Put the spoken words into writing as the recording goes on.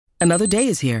Another day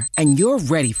is here, and you're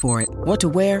ready for it. What to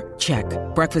wear? Check.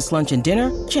 Breakfast, lunch, and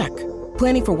dinner? Check.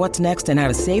 Planning for what's next and how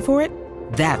to save for it?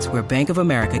 That's where Bank of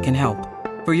America can help.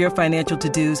 For your financial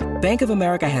to-dos, Bank of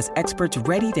America has experts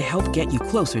ready to help get you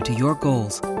closer to your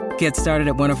goals. Get started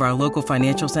at one of our local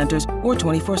financial centers or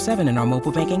 24/7 in our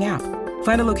mobile banking app.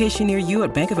 Find a location near you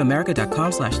at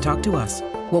bankofamerica.com/talktous.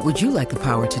 What would you like the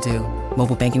power to do?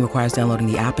 Mobile banking requires downloading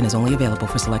the app and is only available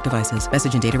for select devices.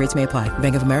 Message and data rates may apply.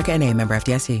 Bank of America N.A., member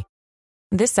FDIC.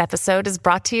 This episode is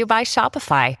brought to you by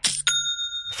Shopify.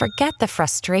 Forget the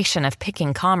frustration of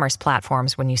picking commerce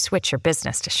platforms when you switch your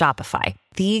business to Shopify,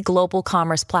 the global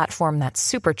commerce platform that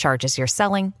supercharges your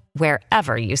selling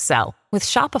wherever you sell. With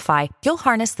Shopify, you'll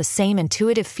harness the same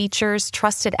intuitive features,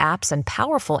 trusted apps, and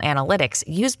powerful analytics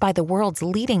used by the world's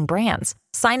leading brands.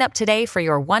 Sign up today for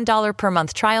your $1 per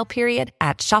month trial period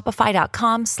at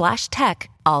shopify.com/tech,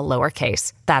 all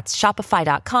lowercase. That's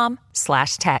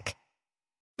shopify.com/tech.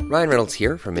 Ryan Reynolds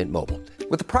here from Mint Mobile.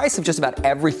 With the price of just about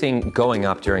everything going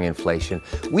up during inflation,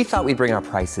 we thought we'd bring our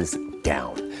prices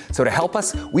down. So to help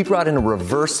us, we brought in a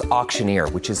reverse auctioneer,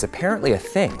 which is apparently a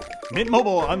thing. Mint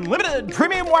Mobile Unlimited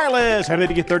Premium Wireless. How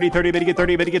to get 30, 30, bit to get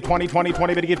 30, bit to get 20, 20,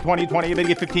 20, bit to get 20, 20, bit to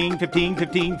get 15, 15,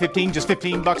 15, 15, just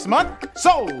 $15 a month?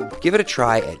 Sold! Give it a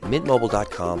try at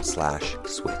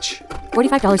mintmobile.com/switch.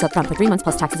 $45 up front for 3 months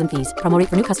plus taxes and fees. Promo rate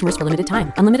for new customers for limited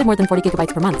time. Unlimited more than 40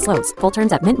 gigabytes per month. Slows full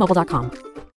terms at mintmobile.com.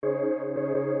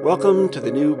 Welcome to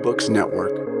the New Books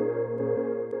Network.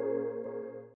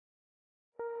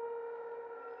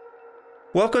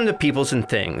 Welcome to Peoples and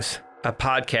Things, a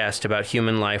podcast about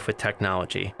human life with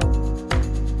technology.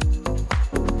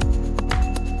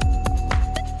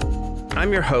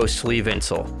 I'm your host, Lee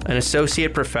Vinsel, an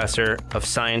associate professor of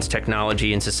science,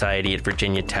 technology, and society at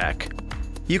Virginia Tech.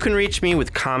 You can reach me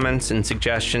with comments and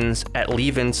suggestions at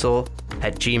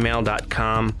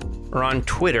leevinsel@gmail.com or on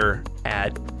Twitter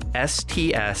at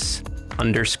STS_news.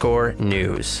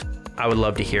 I would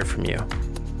love to hear from you.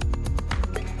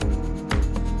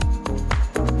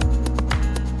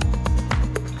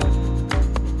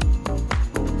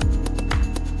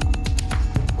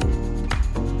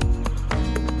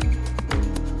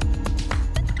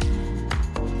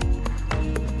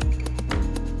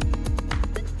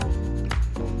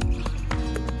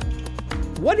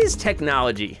 What is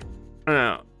technology?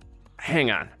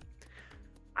 Hang on.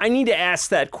 I need to ask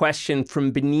that question from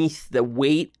beneath the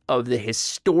weight of the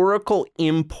historical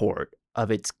import of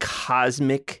its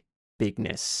cosmic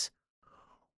bigness.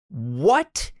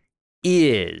 What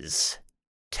is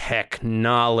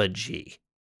technology?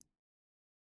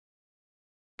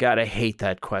 Gotta hate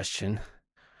that question.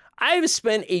 I've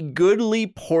spent a goodly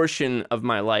portion of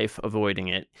my life avoiding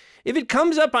it. If it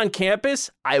comes up on campus,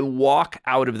 I walk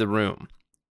out of the room.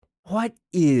 What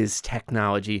is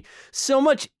technology? So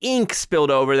much ink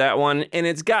spilled over that one, and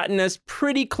it's gotten us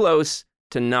pretty close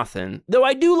to nothing. Though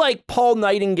I do like Paul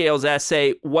Nightingale's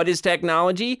essay, What is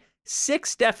Technology?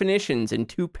 6 definitions and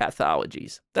 2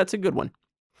 pathologies. That's a good one.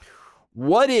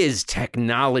 What is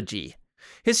technology?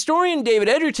 Historian David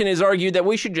Edgerton has argued that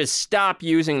we should just stop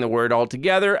using the word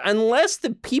altogether unless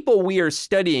the people we are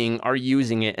studying are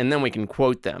using it, and then we can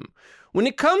quote them. When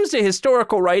it comes to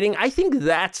historical writing, I think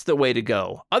that's the way to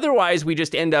go. Otherwise, we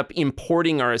just end up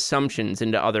importing our assumptions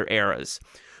into other eras.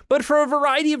 But for a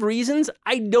variety of reasons,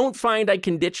 I don't find I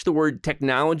can ditch the word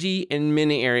technology in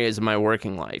many areas of my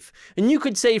working life. And you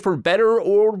could say for better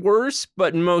or worse,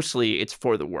 but mostly it's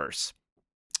for the worse.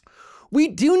 We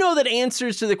do know that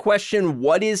answers to the question,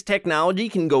 what is technology,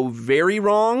 can go very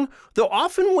wrong, though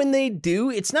often when they do,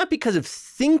 it's not because of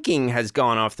thinking has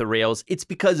gone off the rails, it's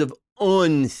because of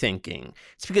unthinking.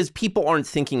 It's because people aren't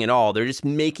thinking at all. They're just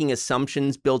making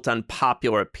assumptions built on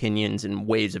popular opinions and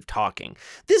ways of talking.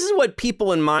 This is what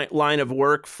people in my line of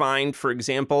work find, for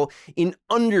example, in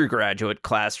undergraduate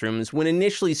classrooms when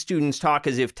initially students talk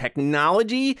as if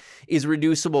technology is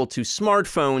reducible to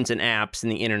smartphones and apps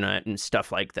and the internet and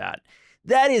stuff like that.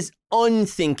 That is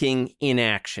unthinking in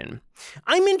action.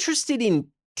 I'm interested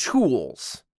in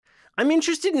tools. I'm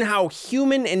interested in how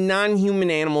human and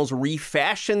non-human animals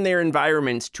refashion their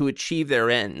environments to achieve their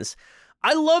ends.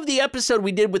 I love the episode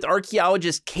we did with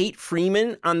archaeologist Kate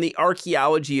Freeman on the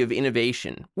archaeology of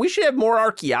innovation. We should have more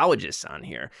archaeologists on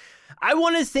here. I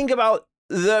want to think about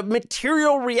the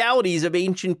material realities of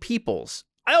ancient peoples.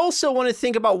 I also want to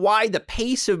think about why the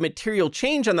pace of material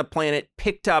change on the planet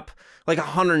picked up like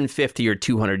 150 or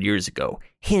 200 years ago.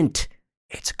 Hint,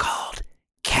 it's called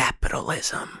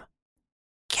capitalism.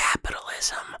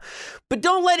 Capitalism. But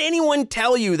don't let anyone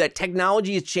tell you that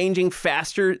technology is changing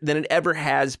faster than it ever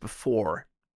has before.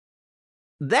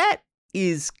 That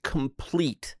is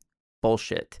complete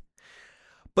bullshit.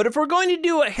 But if we're going to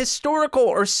do a historical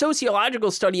or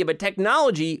sociological study of a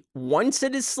technology, once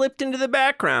it has slipped into the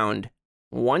background,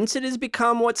 once it has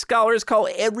become what scholars call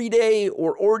everyday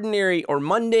or ordinary or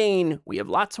mundane, we have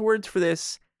lots of words for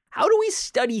this. How do we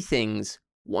study things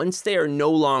once they are no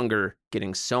longer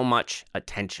getting so much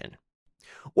attention?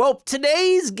 Well,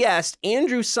 today's guest,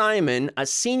 Andrew Simon, a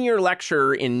senior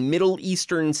lecturer in Middle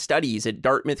Eastern Studies at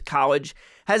Dartmouth College,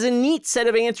 has a neat set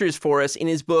of answers for us in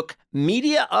his book,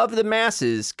 Media of the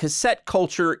Masses, Cassette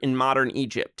Culture in Modern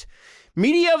Egypt.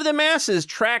 Media of the Masses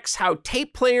tracks how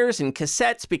tape players and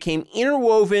cassettes became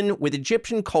interwoven with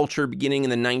Egyptian culture beginning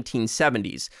in the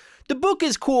 1970s. The book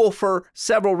is cool for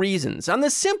several reasons. On the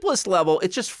simplest level,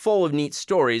 it's just full of neat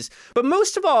stories. But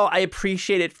most of all, I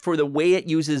appreciate it for the way it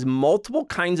uses multiple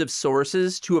kinds of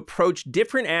sources to approach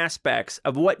different aspects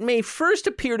of what may first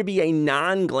appear to be a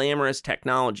non-glamorous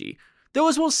technology. Though,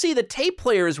 as we'll see, the tape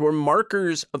players were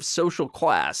markers of social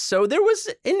class, so there was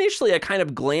initially a kind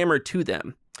of glamour to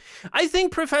them. I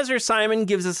think Professor Simon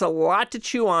gives us a lot to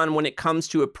chew on when it comes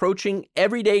to approaching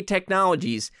everyday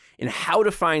technologies and how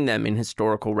to find them in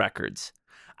historical records.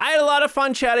 I had a lot of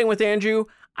fun chatting with Andrew.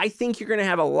 I think you're going to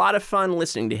have a lot of fun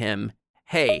listening to him.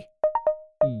 Hey,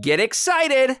 get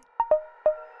excited!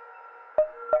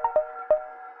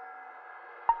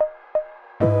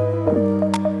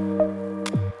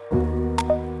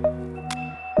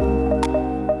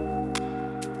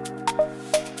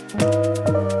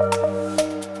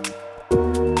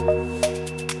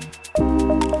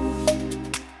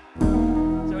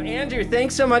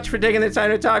 Thanks so much for taking the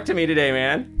time to talk to me today,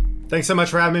 man. Thanks so much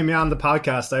for having me on the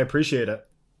podcast. I appreciate it.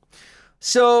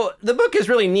 So the book is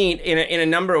really neat in a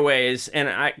number of ways, and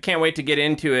I can't wait to get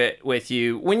into it with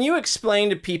you. When you explain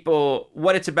to people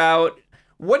what it's about,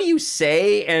 what do you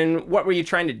say, and what were you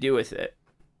trying to do with it?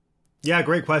 Yeah,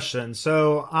 great question.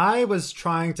 So I was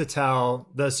trying to tell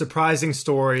the surprising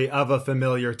story of a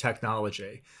familiar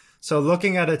technology. So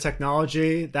looking at a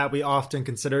technology that we often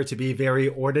consider to be very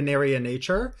ordinary in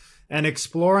nature and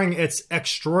exploring its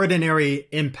extraordinary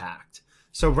impact.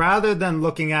 So rather than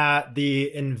looking at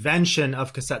the invention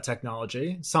of cassette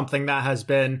technology, something that has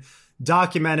been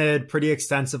documented pretty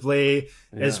extensively,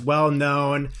 is well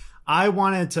known, I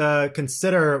wanted to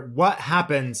consider what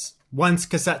happens once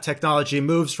cassette technology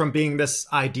moves from being this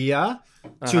idea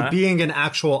to being an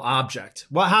actual object.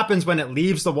 What happens when it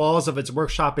leaves the walls of its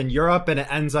workshop in Europe and it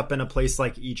ends up in a place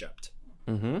like Egypt?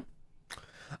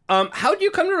 How did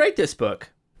you come to write this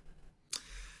book?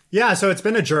 Yeah, so it's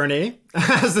been a journey,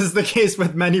 as is the case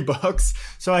with many books.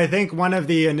 So I think one of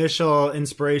the initial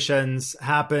inspirations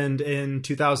happened in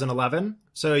 2011.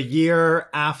 So a year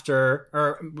after,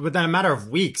 or within a matter of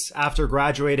weeks after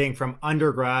graduating from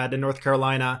undergrad in North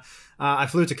Carolina, I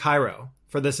flew to Cairo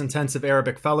for this intensive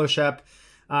Arabic fellowship.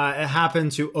 It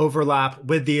happened to overlap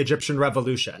with the Egyptian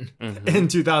Revolution in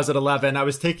 2011. I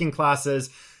was taking classes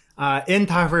in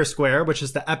Tahrir Square, which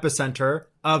is the epicenter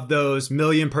of those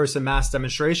million-person mass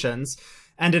demonstrations.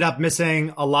 Ended up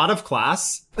missing a lot of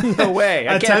class. No way.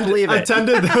 I can't believe it.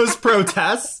 Attended those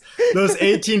protests, those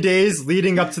 18 days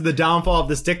leading up to the downfall of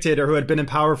this dictator who had been in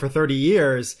power for 30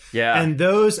 years. Yeah. And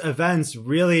those events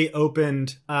really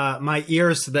opened my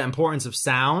ears to the importance of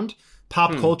sound,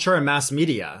 pop culture, and mass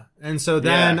media. And so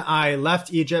then I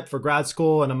left Egypt for grad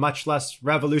school in a much less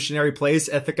revolutionary place,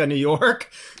 Ithaca, New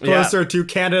York, closer to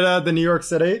Canada than New York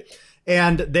City.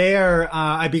 And there,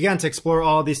 I began to explore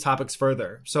all these topics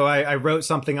further. So I wrote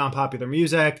something on popular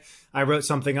music. I wrote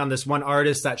something on this one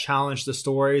artist that challenged the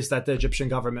stories that the Egyptian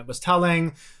government was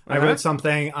telling. I wrote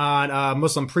something on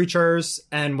Muslim preachers.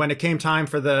 And when it came time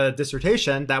for the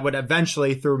dissertation, that would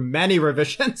eventually, through many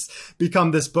revisions,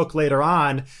 become this book later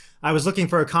on, I was looking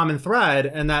for a common thread,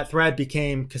 and that thread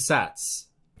became cassettes.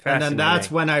 And then that's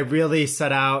when I really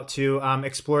set out to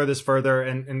explore this further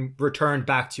and returned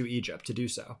back to Egypt to do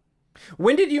so.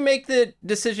 When did you make the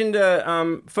decision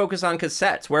to focus on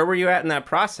cassettes? Where were you at in that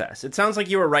process? It sounds like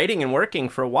you were writing and working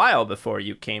for a while before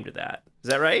you came to that. Is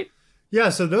that right? Yeah,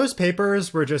 so those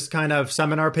papers were just kind of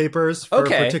seminar papers for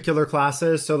particular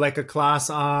classes. So like a class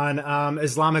on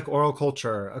Islamic oral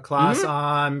culture, a class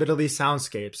on Middle East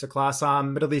soundscapes, a class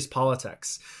on Middle East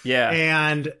politics. Yeah.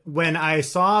 And when I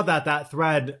saw that that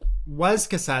thread was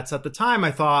cassettes at the time,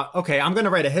 I thought, okay, I'm going to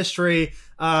write a history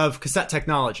of cassette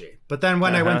technology. But then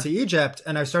when I went to Egypt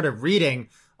and I started reading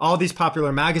all these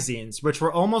popular magazines, which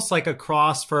were almost like a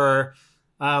cross for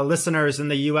listeners in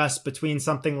the US between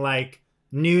something like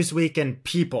Newsweek and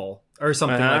People or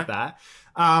something like that.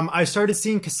 I started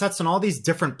seeing cassettes in all these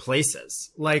different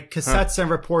places, like cassettes and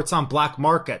reports on black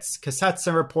markets, cassettes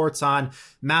and reports on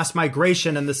mass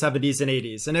migration in the 70s and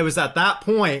 80s. And it was at that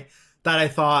point that I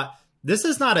thought, this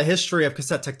is not a history of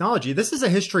cassette technology. This is a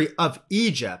history of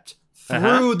Egypt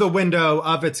through the window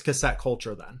of its cassette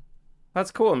culture then.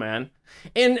 That's cool, man.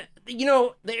 And, you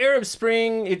know, the Arab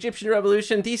Spring, Egyptian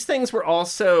Revolution, these things were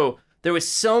also, there was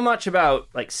so much about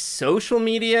like social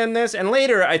media in this. And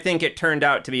later, I think it turned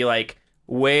out to be like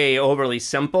way overly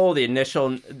simple, the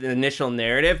initial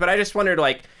narrative. But I just wondered,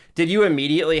 like, did you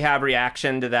immediately have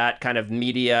reaction to that kind of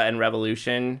media and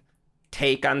revolution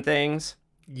take on things?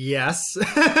 Yes,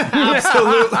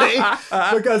 absolutely.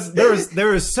 Because there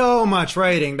was so much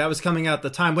writing that was coming out at the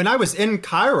time. When I was in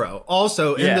Cairo,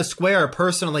 also in the square,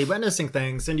 personally witnessing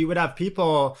things, and you would have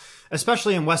people,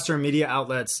 especially in Western media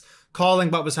outlets, calling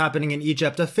what was happening in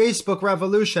Egypt a Facebook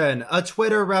revolution, a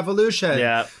Twitter revolution.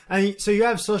 Yeah. And so you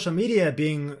have social media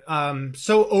being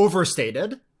so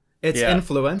overstated, its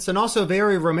influence, and also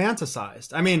very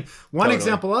romanticized. I mean, one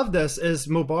example of this is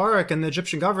Mubarak and the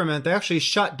Egyptian government. They actually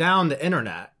shut down the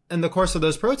internet in the course of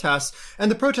those protests,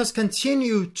 and the protests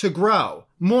continue to grow.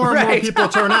 More and more people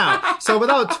turn out. So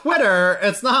without Twitter,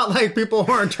 it's not like people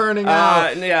weren't turning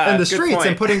out in the streets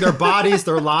and putting their bodies,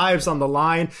 their lives on the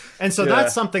line. And so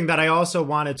that's something that I also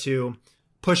wanted to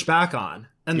push back on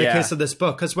in the case of this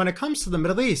book. Because when it comes to the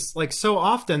Middle East, like so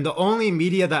often, the only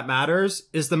media that matters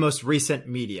is the most recent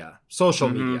media, social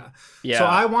media. Yeah. So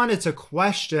I wanted to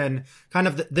question kind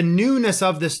of the newness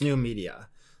of this new media.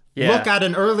 Look at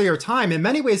an earlier time. In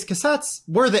many ways, cassettes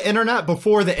were the internet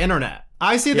before the internet.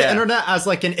 I see the internet as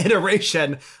like an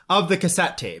iteration of the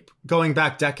cassette tape going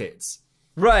back decades.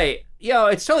 Right. Yeah,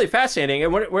 it's totally fascinating.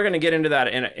 And we're going to get into that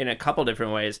in a couple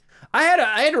different ways. I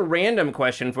had a random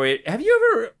question for you. Have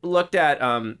you ever looked at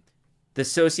the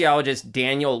sociologist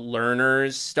Daniel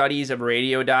Lerner's studies of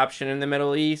radio adoption in the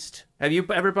Middle East? Have you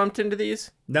ever bumped into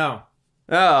these? No.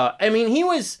 Oh, I mean,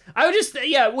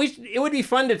 it would be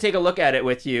fun to take a look at it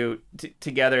with you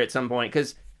together at some point,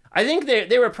 because I think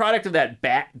they were a product of that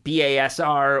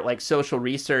BASR, like social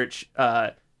research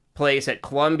place at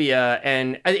Columbia,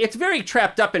 and it's very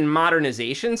trapped up in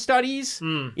modernization studies.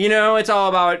 You know, it's all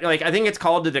about, like, I think it's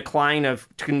called the decline of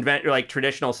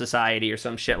traditional society or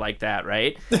some shit like that,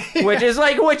 right? Which is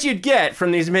like what you'd get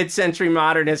from these mid-century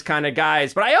modernist kind of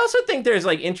guys. But I also think there's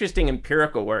like interesting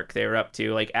empirical work they were up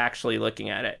to, like actually looking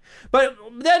at it. But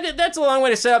that's a long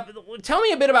way to set up. Tell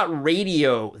me a bit about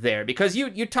radio there, because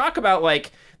you talk about,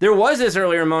 like, there was this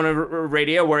earlier moment of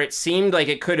radio where it seemed like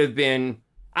it could have been,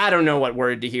 I don't know what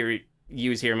word to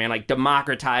use here, man, like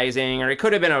democratizing, or it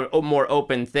could have been a more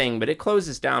open thing, but it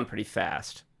closes down pretty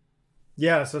fast.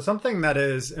 Yeah, so something that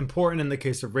is important in the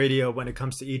case of radio when it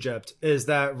comes to Egypt is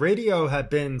that radio had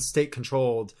been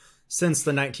state-controlled since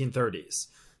the 1930s.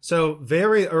 So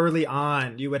very early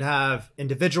on, you would have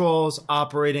individuals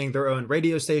operating their own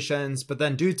radio stations, but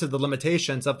then due to the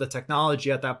limitations of the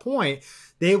technology at that point,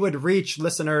 they would reach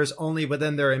listeners only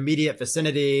within their immediate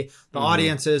vicinity. The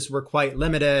audiences were quite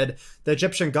limited. The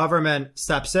Egyptian government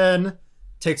steps in,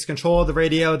 takes control of the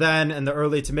radio then in the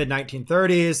early to mid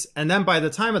 1930s. And then by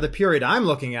the time of the period I'm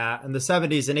looking at, in the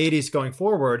 70s and 80s going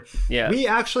forward, we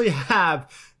actually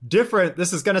have different,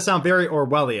 this is going to sound very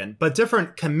Orwellian, but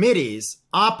different committees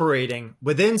operating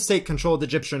within state-controlled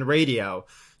Egyptian radio,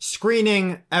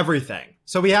 screening everything.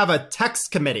 So we have a text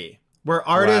committee where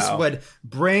artists would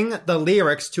bring the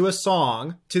lyrics to a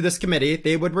song to this committee.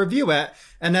 They would review it.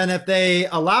 And then if they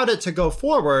allowed it to go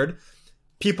forward,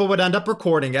 people would end up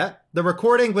recording it. The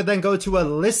recording would then go to a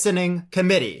listening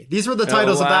committee. These were the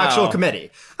titles of the actual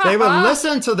committee. They would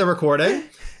listen to the recording.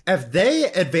 If they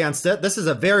advanced it, this is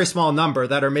a very small number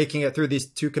that are making it through these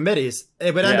two committees,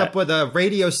 it would end up with a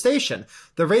radio station.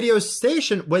 The radio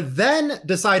station would then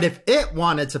decide if it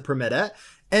wanted to permit it,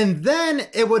 and then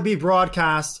it would be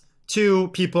broadcast to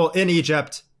people in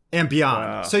Egypt and beyond.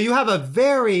 Wow. So you have a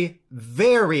very,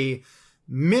 very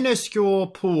minuscule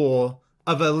pool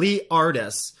of elite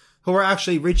artists who are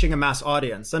actually reaching a mass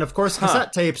audience. And of course,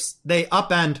 cassette tapes, they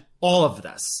upend all of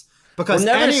this. Because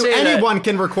anyone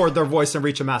can record their voice and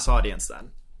reach a mass audience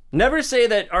then. Never say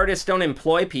that artists don't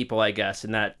employ people, I guess,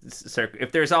 in that circuit.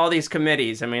 If there's all these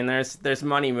committees, I mean, there's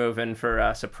money moving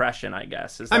for suppression, I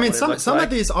guess. I mean, some of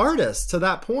these artists, to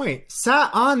that point,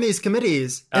 sat on these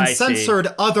committees and censored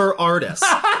other artists.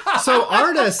 So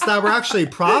artists that were actually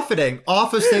profiting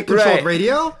off of state-controlled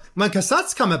radio, when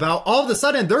cassettes come about, all of a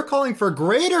sudden, they're calling for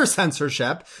greater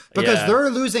censorship because they're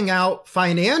losing out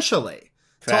financially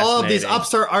to all of these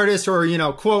upstart artists who are, you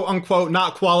know, quote unquote,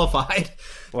 not qualified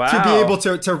to be able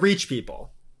to reach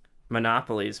people.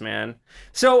 Monopolies, man.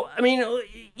 So, I mean,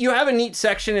 you have a neat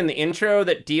section in the intro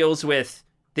that deals with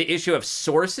the issue of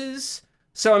sources.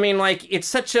 So, I mean, like,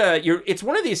 it's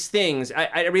one of these things.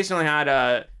 I recently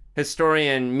had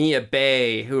historian Mia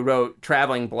Bay, who wrote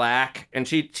Traveling Black, and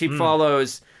she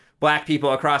follows Black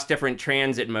people across different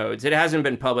transit modes. It hasn't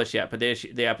been published yet, but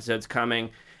the episode's coming.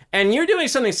 And you're doing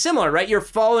something similar, right? You're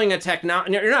following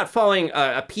you're not following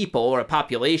a people or a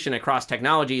population across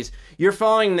technologies. You're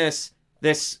following this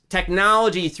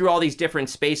technology through all these different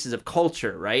spaces of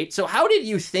culture, right? So how did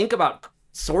you think about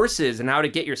sources and how to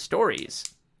get your stories?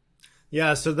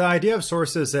 Yeah, so the idea of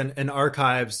sources and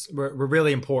archives were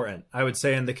really important, I would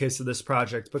say, in the case of this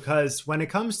project, because when it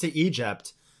comes to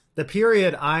Egypt, the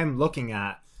period I'm looking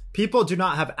at, people do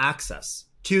not have access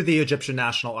to the Egyptian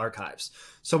National Archives.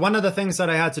 So one of the things that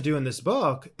I had to do in this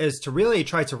book is to really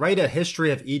try to write a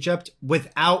history of Egypt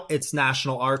without its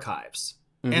national archives.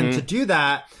 Mm-hmm. And to do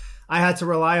that, I had to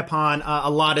rely upon a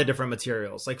lot of different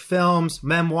materials, like films,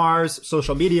 memoirs,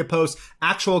 social media posts,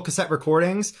 actual cassette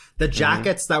recordings, the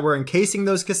jackets that were encasing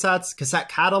those cassettes, cassette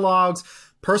catalogs,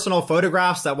 personal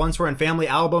photographs that once were in family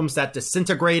albums that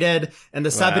disintegrated in the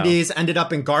 70s, ended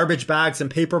up in garbage bags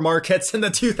and paper markets in the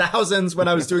 2000s when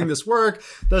I was doing this work,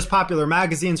 those popular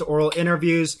magazines, oral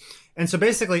interviews. And so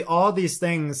basically all these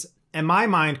things, in my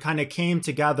mind, kind of came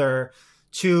together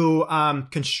to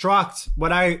construct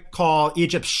what I call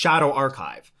Egypt's shadow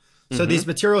archive. So these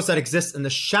materials that exist in the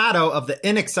shadow of the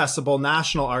inaccessible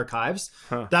national archives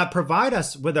that provide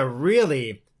us with a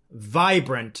really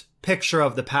vibrant picture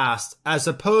of the past, as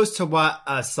opposed to what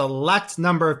a select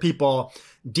number of people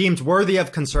deemed worthy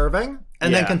of conserving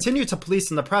and then continue to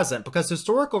police in the present, because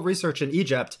historical research in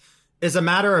Egypt is a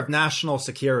matter of national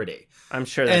security. I'm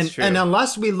sure that's true. And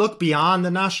unless we look beyond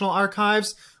the national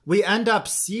archives, we end up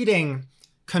ceding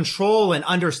control and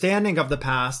understanding of the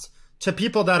past to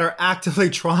people that are actively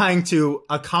trying to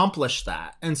accomplish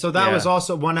that. And so that was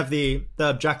also one of the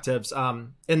objectives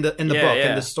in the book,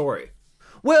 in the story.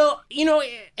 Well,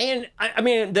 and I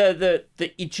mean, the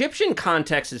Egyptian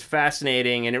context is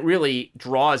fascinating, and it really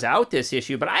draws out this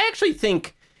issue. But I actually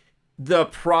think the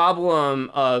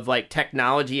problem of like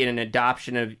technology and an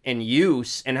adoption of and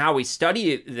use and how we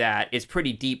study that is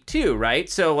pretty deep too, right?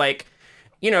 So like,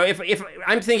 if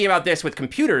I'm thinking about this with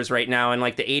computers right now in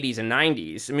like the 80s and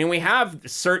 90s, I mean, we have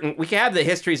the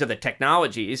histories of the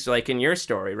technologies, like in your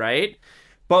story, right?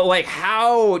 But like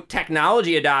how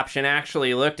technology adoption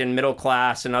actually looked in middle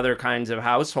class and other kinds of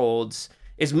households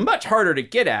is much harder to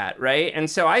get at, right? And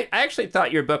so I actually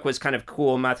thought your book was kind of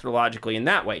cool methodologically in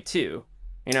that way too.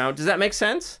 Does that make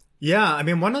sense? Yeah, I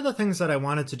mean, one of the things that I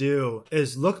wanted to do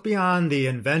is look beyond the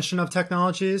invention of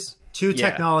technologies to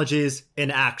technologies in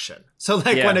action. So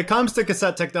like when it comes to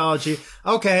cassette technology,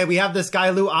 okay, we have this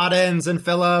guy Lou Ottens and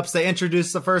Philips. They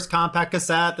introduced the first compact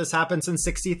cassette. This happens in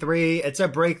 1963. It's a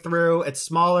breakthrough. It's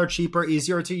smaller, cheaper,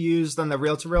 easier to use than the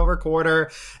reel-to-reel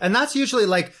recorder. And that's usually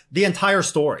like the entire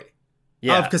story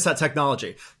of cassette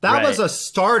technology. That was a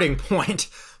starting point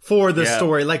for the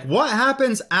story. Like what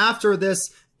happens after this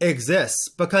exists,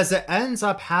 because it ends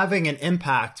up having an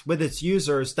impact with its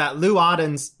users that Lou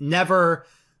Ottens never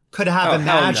could have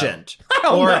imagined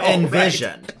or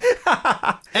envisioned.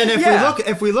 Right. And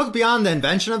if we look beyond the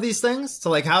invention of these things to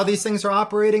like how these things are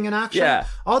operating in action,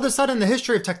 all of a sudden the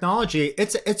history of technology,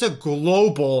 it's a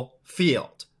global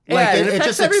field. Like it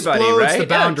just explodes the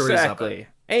boundaries of it.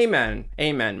 Amen,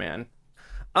 man.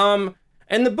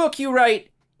 In the book you write,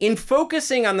 in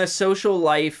focusing on the social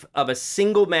life of a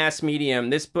single mass medium,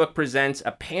 this book presents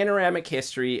a panoramic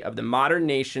history of the modern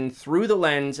nation through the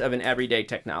lens of an everyday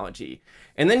technology.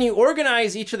 And then you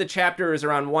organize each of the chapters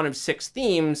around one of 6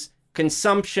 themes: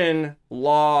 consumption,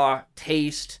 law,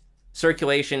 taste,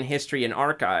 circulation, history, and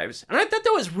archives. And I thought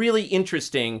that was really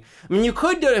interesting. I mean, you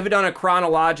could have done a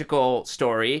chronological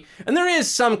story, and there is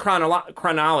some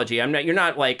chronology. You're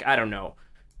not like, I don't know,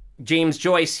 James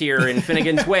Joyce here in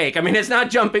Finnegan's Wake. I mean, it's not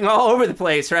jumping all over the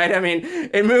place, right? I mean,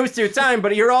 it moves through time,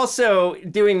 but you're also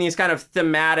doing these kind of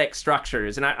thematic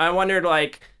structures. And I wondered,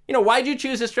 like, why'd you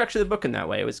choose to structure the book in that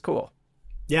way? It was cool.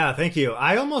 Yeah, thank you.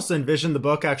 I almost envisioned the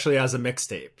book actually as a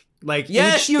mixtape. Like,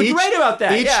 yes, you're right about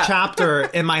that. Each chapter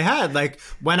in my head, like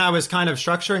when I was kind of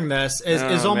structuring this,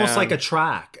 is almost like a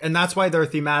track, and that's why they're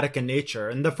thematic in nature.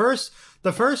 And the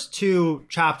first 2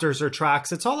 chapters or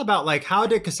tracks, it's all about like, how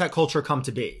did cassette culture come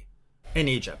to be in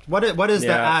Egypt? What is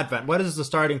the advent? What is the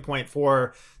starting point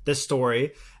for this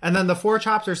story? And then the 4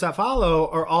 chapters that follow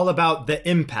are all about the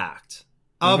impact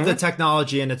of the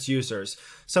technology and its users.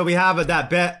 So we have that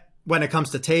bit when it comes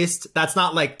to taste. That's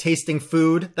not like tasting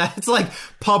food. That's like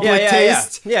public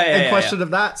taste and question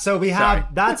of that. So we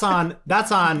have that's on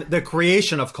the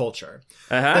creation of culture.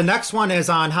 The next one is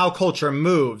on how culture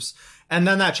moves. And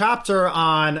then that chapter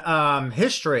on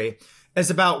history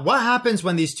is about what happens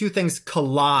when these 2 things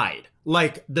collide,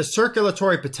 like the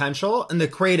circulatory potential and the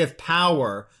creative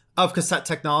power of cassette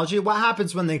technology? What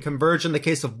happens when they converge in the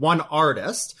case of one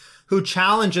artist who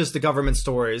challenges the government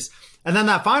stories? And then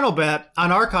that final bit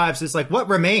on archives is like, what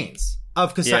remains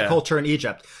of cassette culture in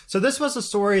Egypt? So this was a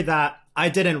story that I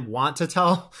didn't want to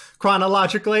tell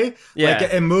chronologically. Like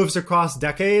it moves across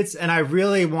decades. And I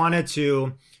really wanted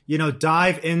to,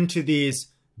 dive into these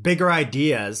bigger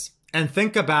ideas and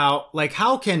think about like,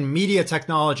 how can media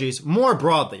technologies more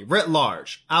broadly, writ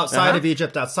large, outside of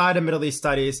Egypt, outside of Middle East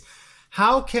studies,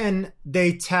 how can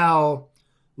they tell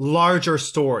larger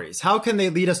stories? How can they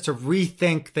lead us to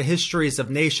rethink the histories of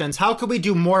nations? How could we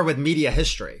do more with media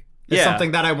history? It's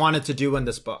something that I wanted to do in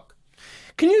this book.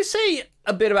 Can you say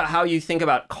a bit about how you think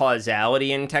about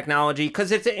causality in technology?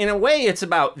 Because it's, in a way, it's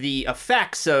about the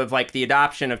effects of like the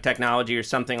adoption of technology or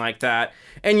something like that.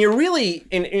 And you're really,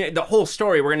 in the whole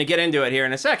story, we're going to get into it here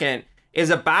in a second, is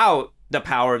about the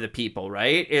power of the people,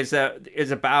 right? Is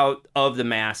about of the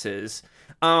masses.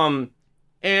 And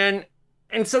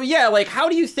so, like, how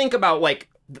do you think about like,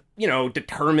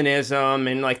 determinism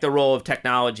and like the role of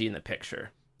technology in the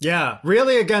picture? Yeah,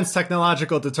 really against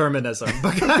technological determinism,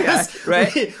 because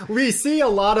we see a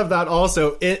lot of that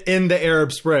also in the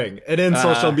Arab Spring and in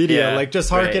social media, like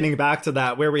just hearkening back to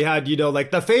that, where we had,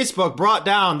 like the Facebook brought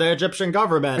down the Egyptian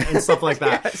government and stuff like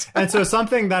that. And so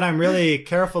something that I'm really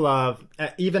careful of,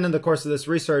 even in the course of this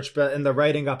research, but in the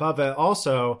writing up of it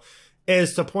also,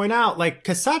 is to point out like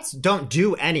cassettes don't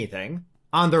do anything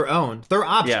on their own. They're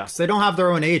objects. They don't have their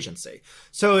own agency.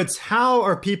 So it's how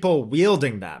are people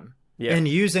wielding them? And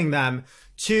using them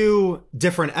to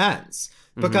different ends.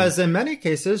 Because in many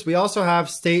cases, we also have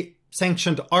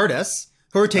state-sanctioned artists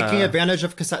who are taking advantage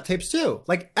of cassette tapes too.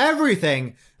 Like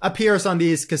everything appears on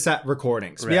these cassette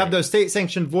recordings. We have those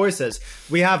state-sanctioned voices.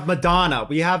 We have Madonna.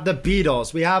 We have the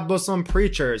Beatles. We have Muslim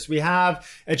preachers. We have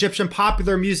Egyptian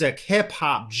popular music,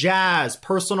 hip-hop, jazz,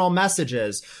 personal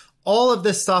messages. All of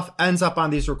this stuff ends up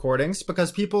on these recordings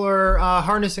because people are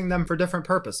harnessing them for different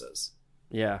purposes.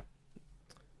 Yeah.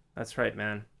 That's right,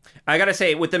 man. I gotta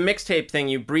say, with the mixtape thing,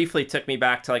 you briefly took me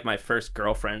back to like my first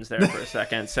girlfriends there for a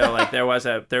second. So like there was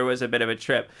a bit of a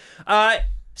trip.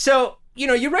 So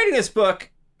you're writing this book,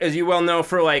 as you well know,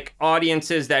 for like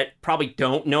audiences that probably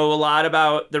don't know a lot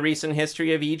about the recent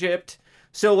history of Egypt.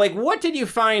 So like, what did you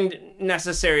find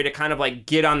necessary to kind of like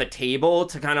get on the table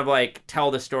to kind of like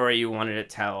tell the story you wanted to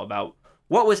tell about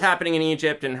what was happening in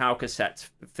Egypt and how cassettes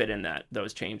fit in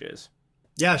those changes?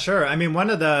 Yeah, sure. I mean, one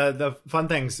of the fun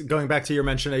things, going back to your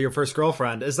mention of your first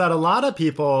girlfriend, is that a lot of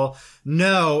people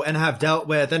know and have dealt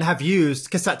with and have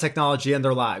used cassette technology in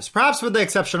their lives. Perhaps with the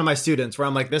exception of my students, where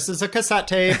I'm like, this is a cassette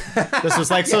tape. This was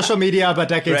like social media, but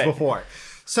decades before.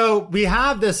 So we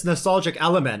have this nostalgic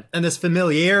element and this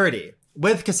familiarity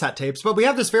with cassette tapes, but we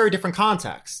have this very different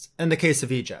context in the case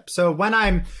of Egypt. So when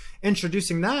I'm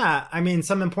introducing that, I mean,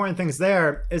 some important things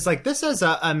there is like, this is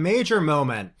a major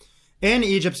moment in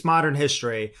Egypt's modern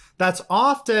history that's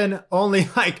often only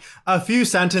like a few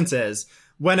sentences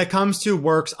when it comes to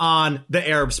works on the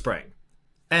Arab Spring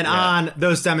and on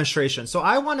those demonstrations. So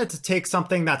I wanted to take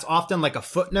something that's often like a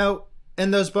footnote in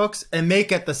those books and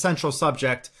make it the central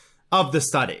subject of the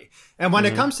study. And when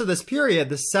it comes to this period,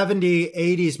 the 70s,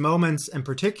 80s moments in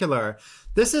particular,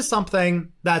 this is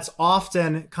something that's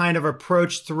often kind of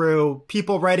approached through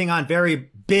people writing on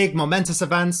very big, momentous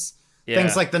events.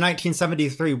 Things like the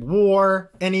 1973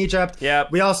 war in Egypt.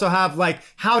 We also have like,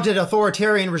 how did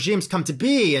authoritarian regimes come to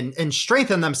be and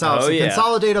strengthen themselves and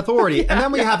consolidate authority? And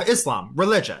then we have Islam,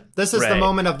 religion. This is the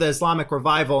moment of the Islamic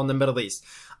revival in the Middle East.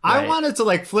 I wanted to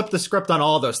like flip the script on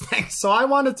all those things. So I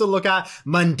wanted to look at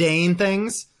mundane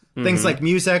things, things like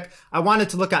music. I wanted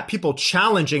to look at people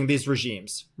challenging these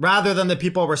regimes rather than the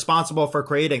people responsible for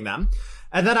creating them.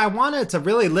 And then I wanted to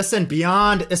really listen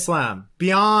beyond Islam,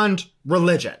 beyond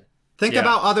religion. Think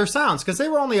about other sounds, because they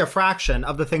were only a fraction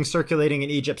of the things circulating in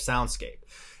Egypt's soundscape.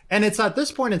 And it's at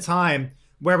this point in time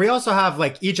where we also have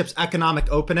like Egypt's economic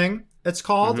opening, it's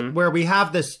called, where we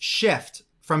have this shift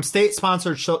from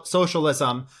state-sponsored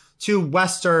socialism to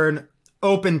Western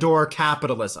open-door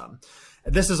capitalism.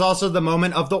 This is also the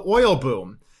moment of the oil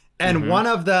boom. And one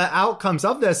of the outcomes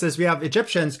of this is we have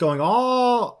Egyptians going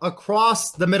all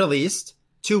across the Middle East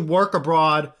to work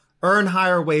abroad, earn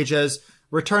higher wages,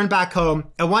 return back home.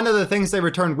 And one of the things they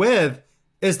return with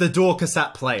is the dual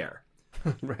cassette player.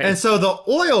 And so the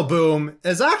oil boom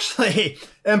is actually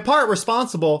in part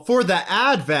responsible for the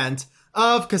advent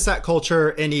of cassette culture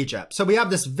in Egypt. So we have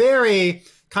this very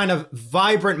kind of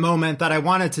vibrant moment that I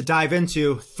wanted to dive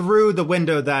into through the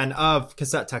window then of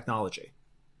cassette technology.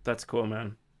 That's cool,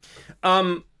 man.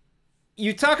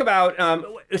 You talk about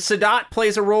Sadat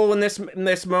plays a role in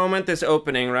this moment, this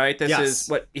opening, right? This is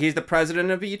what he's the president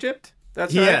of Egypt.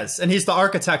 That's He right? is, and he's the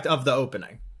architect of the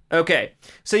opening. Okay,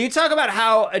 so you talk about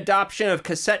how adoption of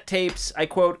cassette tapes, I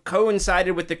quote,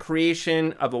 coincided with the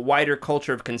creation of a wider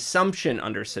culture of consumption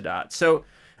under Sadat. So,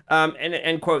 and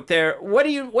end quote there. What do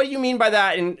you mean by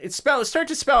that? And start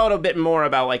to spell out a bit more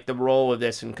about like the role of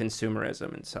this in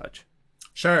consumerism and such.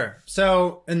 Sure.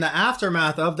 So in the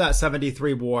aftermath of that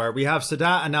 73 war, we have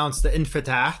Sadat announce the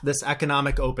Infitah, this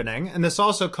economic opening, and this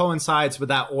also coincides with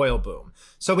that oil boom.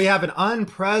 So we have an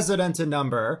unprecedented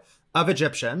number of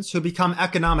Egyptians who become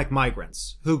economic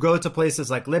migrants, who go to places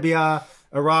like Libya,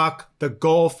 Iraq, the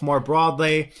Gulf more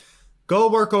broadly, go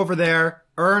work over there,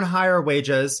 earn higher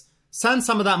wages, send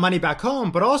some of that money back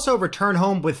home, but also return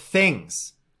home with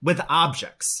things, with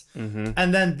objects. Mm-hmm.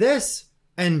 And then this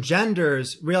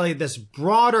engenders really this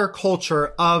broader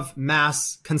culture of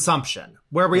mass consumption,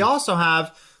 where we also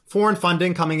have foreign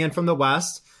funding coming in from the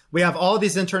West. We have all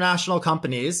these international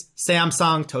companies,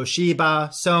 Samsung, Toshiba,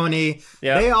 Sony.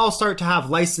 Yep. They all start to have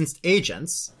licensed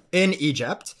agents in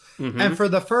Egypt. Mm-hmm. And for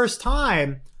the first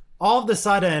time, all of a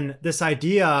sudden, this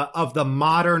idea of the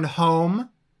modern home,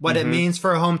 what it means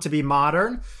for a home to be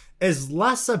modern, is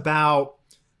less about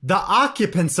the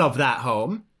occupants of that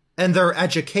home and their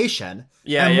education,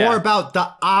 and more about the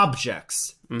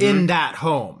objects in that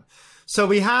home. So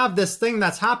we have this thing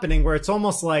that's happening where it's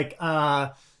almost like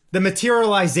the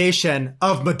materialization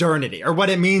of modernity, or what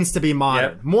it means to be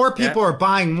modern. Yep. More people are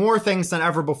buying more things than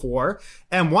ever before.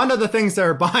 And one of the things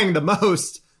they're buying the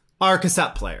most are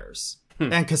cassette players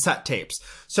and cassette tapes.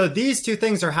 So these two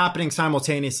things are happening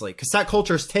simultaneously. Cassette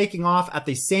culture is taking off at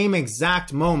the same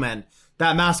exact moment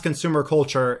that mass consumer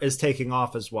culture is taking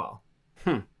off as well.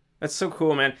 That's so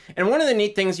cool, man. And one of the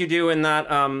neat things you do in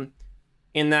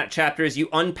that chapter is you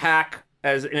unpack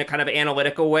as in a kind of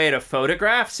analytical way to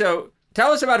photograph. So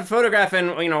tell us about a photograph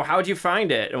and, how'd you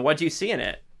find it and what do you see in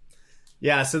it?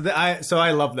 Yeah, so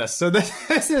I love this. So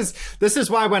this is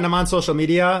why when I'm on social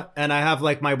media and I have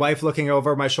like my wife looking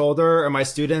over my shoulder or my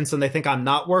students and they think I'm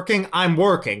not working, I'm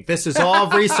working. This is all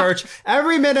research.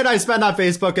 Every minute I spend on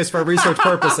Facebook is for research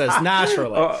purposes,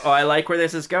 naturally. Oh, I like where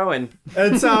this is going.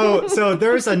 And so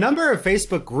there's a number of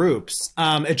Facebook groups,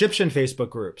 Egyptian Facebook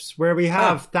groups, where we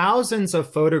have thousands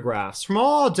of photographs from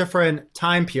all different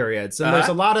time periods. And there's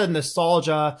a lot of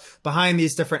nostalgia behind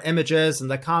these different images and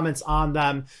the comments on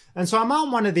them. And so I'm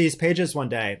on one of these pages one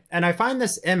day, and I find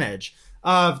this image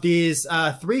of these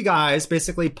three guys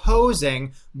basically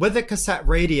posing with a cassette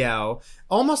radio,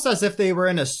 almost as if they were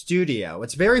in a studio.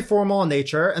 It's very formal in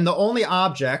nature, and the only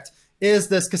object is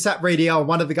this cassette radio on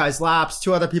one of the guys' laps,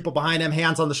 two other people behind him,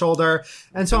 hands on the shoulder.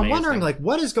 And so I'm wondering, like,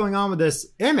 what is going on with this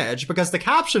image? Because the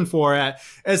caption for it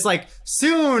is like,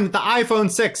 soon the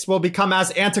iPhone 6 will become as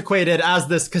antiquated as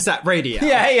this cassette radio.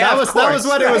 That was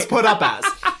what it was put up as.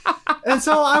 And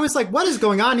so I was like, what is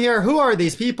going on here? Who are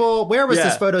these people? Where was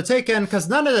this photo taken? Because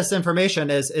none of this information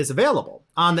is available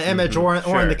on the image or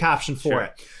in the caption for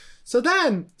it. So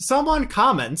then someone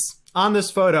comments on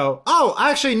this photo, oh,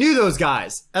 I actually knew those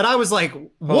guys. And I was like,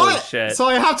 what? Holy shit. So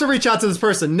I have to reach out to this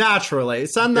person naturally,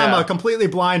 send them a completely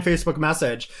blind Facebook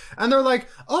message. And they're like,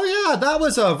 oh yeah, that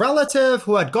was a relative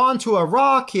who had gone to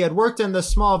Iraq. He had worked in this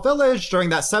small village during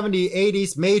that 70s,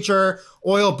 80s major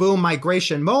oil boom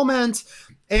migration moment.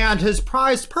 And his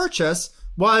prized purchase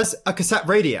was a cassette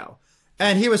radio.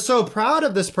 And he was so proud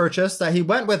of this purchase that he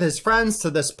went with his friends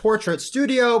to this portrait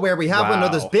studio where we have one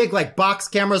of those big like box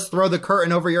cameras, throw the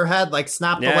curtain over your head, like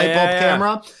snap the light bulb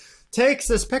camera. Takes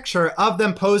this picture of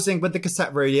them posing with the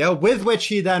cassette radio, with which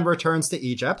he then returns to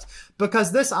Egypt,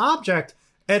 because this object,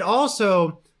 it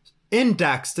also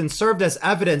indexed and served as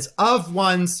evidence of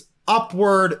one's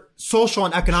upward social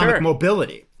and economic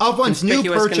mobility, of one's new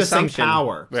purchasing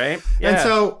power. Right. Yeah. And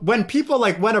so when people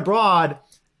like went abroad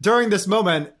during this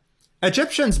moment,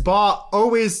 Egyptians bought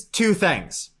always two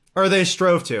things, or they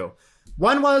strove to.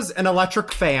 One was an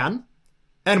electric fan,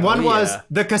 and one was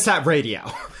the cassette radio.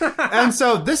 And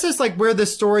so this is like where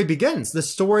this story begins. The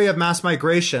story of mass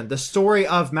migration, the story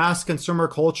of mass consumer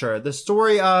culture, the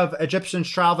story of Egyptians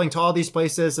traveling to all these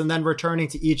places and then returning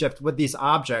to Egypt with these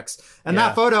objects. And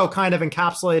that photo kind of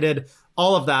encapsulated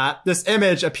all of that. This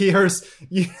image appears,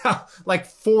 like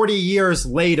 40 years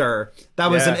later.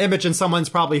 That was an image in someone's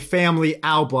probably family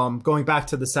album going back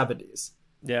to the 70s.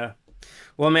 Yeah.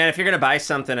 Well, man, if you're going to buy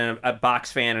something, a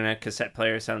box fan and a cassette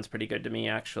player sounds pretty good to me,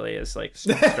 actually, as like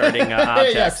starting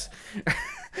objects.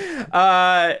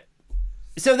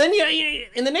 So then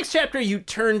in the next chapter, you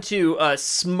turn to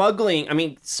smuggling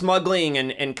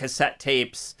and cassette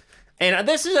tapes. And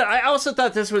I also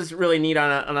thought this was really neat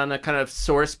on a kind of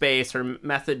source base or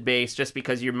method base, just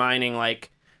because you're mining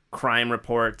like crime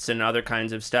reports and other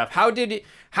kinds of stuff. How did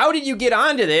you get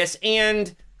onto this?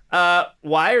 And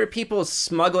Why are people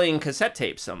smuggling cassette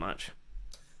tapes so much?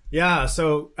 Yeah,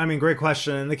 so, I mean, great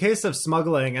question. In the case of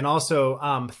smuggling and also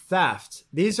theft,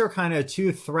 these are kind of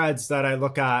two threads that I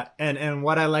look at and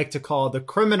what I like to call the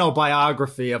criminal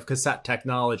biography of cassette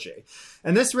technology.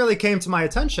 And this really came to my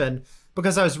attention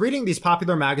because I was reading these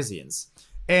popular magazines.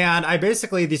 And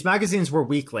these magazines were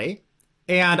weekly.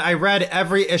 And I read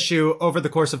every issue over the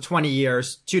course of 20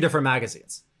 years, 2 different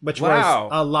magazines, which was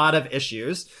a lot of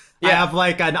issues. Yeah. I have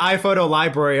like an iPhoto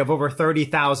library of over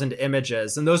 30,000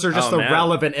 images, and those are just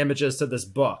relevant images to this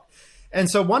book. And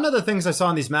so one of the things I saw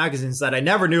in these magazines that I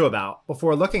never knew about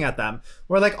before looking at them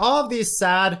were like all of these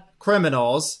sad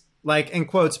criminals, like in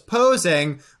quotes,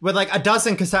 posing with like a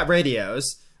dozen cassette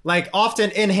radios, like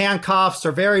often in handcuffs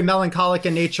or very melancholic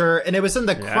in nature. And it was in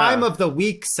the crime of the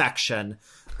week section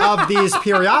of these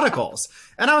periodicals.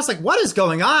 And I was like, what is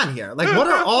going on here? Like, what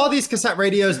are all these cassette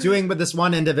radios doing with this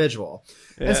one individual?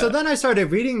 Yeah. And so then I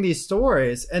started reading these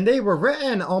stories, and they were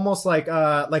written almost like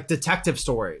detective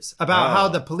stories about how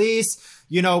the police,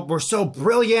 were so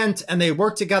brilliant and they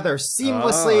worked together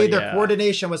seamlessly. Their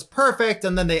coordination was perfect.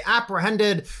 And then they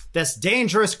apprehended this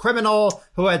dangerous criminal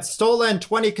who had stolen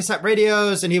 20 cassette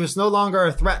radios, and he was no longer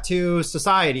a threat to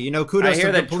society. Kudos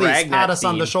to the police, pat us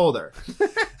on the shoulder.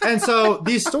 And so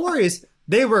these stories,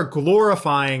 they were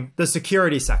glorifying the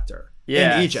security sector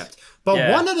in Egypt.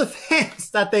 But one of the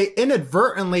things that they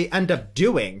inadvertently end up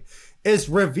doing is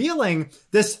revealing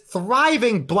this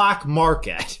thriving black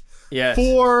market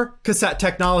for cassette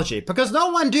technology, because no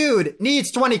one dude needs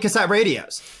 20 cassette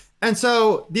radios. And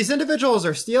so these individuals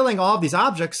are stealing all of these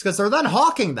objects because they're then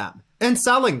hawking them and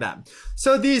selling them.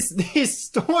 So these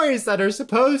stories that are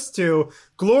supposed to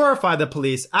glorify the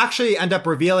police actually end up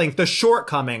revealing the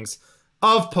shortcomings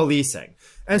of policing.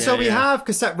 And so we have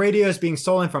cassette radios being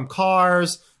stolen from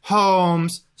cars,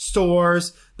 homes,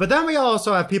 stores, but then we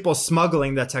also have people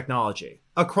smuggling the technology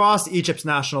across Egypt's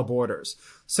national borders.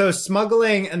 So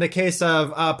smuggling in the case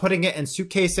of putting it in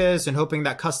suitcases and hoping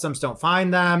that customs don't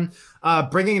find them,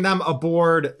 bringing them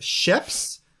aboard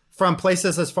ships from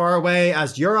places as far away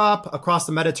as Europe, across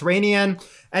the Mediterranean.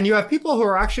 And you have people who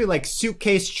are actually like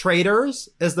suitcase traders,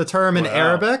 is the term in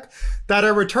Arabic, that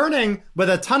are returning with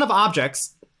a ton of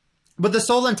objects with the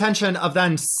sole intention of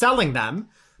then selling them.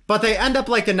 But they end up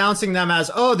like announcing them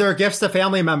as, they're gifts to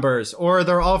family members, or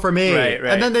they're all for me. Right.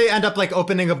 And then they end up like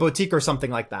opening a boutique or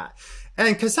something like that.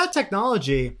 And cassette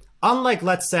technology, unlike,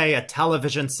 let's say, a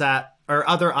television set or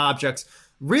other objects,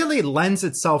 really lends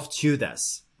itself to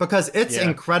this because it's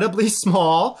incredibly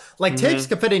small. Like tapes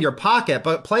could fit in your pocket,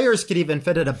 but players could even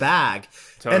fit in a bag.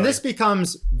 Totally. And this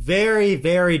becomes very,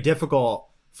 very difficult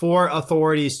for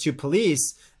authorities to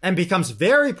police and becomes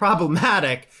very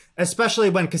problematic, especially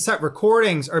when cassette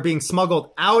recordings are being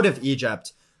smuggled out of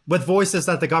Egypt with voices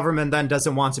that the government then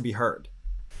doesn't want to be heard.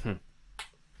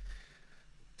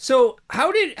 So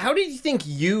how did you think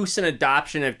use and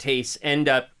adoption of taste end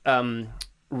up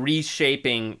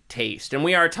reshaping taste? And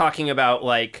we are talking about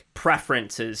like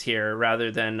preferences here rather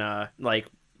than like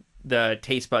the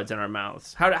taste buds in our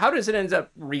mouths. How does it end up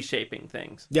reshaping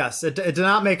things? Yes, it did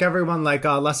not make everyone like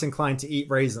less inclined to eat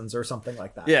raisins or something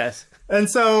like that. Yes. And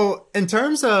so in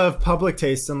terms of public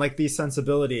taste and like these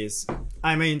sensibilities,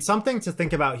 I mean, something to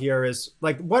think about here is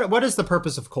like, what is the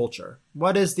purpose of culture?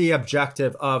 What is the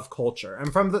objective of culture?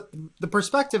 And from the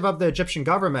perspective of the Egyptian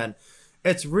government,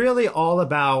 it's really all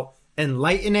about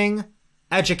enlightening,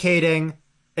 educating,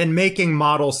 and making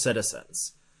model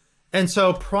citizens. And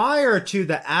so prior to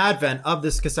the advent of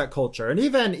this cassette culture, and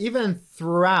even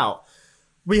throughout,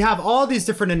 we have all these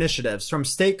different initiatives from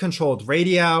state-controlled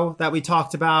radio that we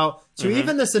talked about to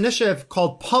even this initiative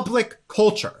called public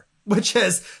culture, which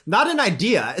is not an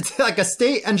idea. It's like a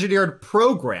state-engineered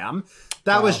program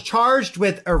that was charged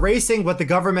with erasing what the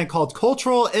government called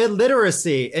cultural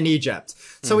illiteracy in Egypt.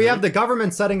 So we have the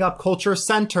government setting up culture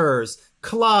centers,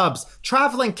 clubs,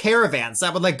 traveling caravans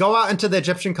that would like go out into the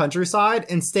Egyptian countryside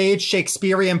and stage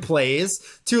Shakespearean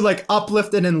plays to like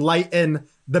uplift and enlighten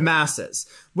the masses.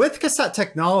 With cassette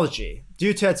technology,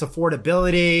 due to its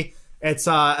affordability, its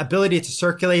ability to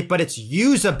circulate, but its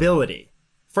usability,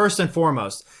 first and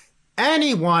foremost,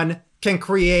 anyone can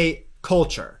create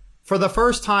culture for the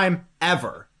first time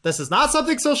ever. This is not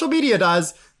something social media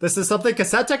does. This is something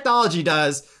cassette technology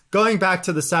does, going back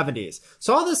to the 70s.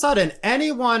 So all of a sudden,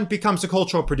 anyone becomes a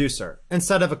cultural producer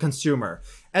instead of a consumer.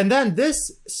 And then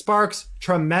this sparks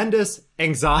tremendous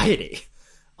anxiety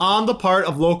on the part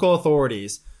of local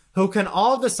authorities who can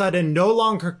all of a sudden no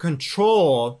longer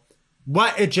control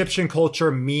what Egyptian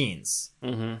culture means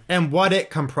and what it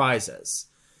comprises.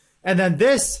 And then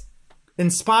this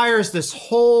inspires this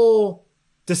whole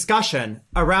discussion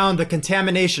around the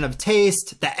contamination of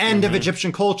taste, the end of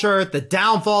Egyptian culture, the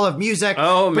downfall of music.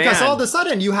 Oh, man. Because all of a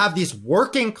sudden you have these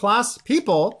working class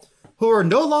people who are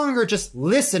no longer just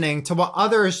listening to what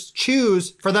others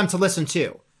choose for them to listen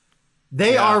to.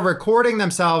 They are recording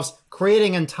themselves,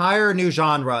 creating entire new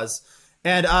genres,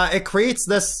 and it creates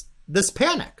this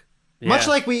panic. Yeah. Much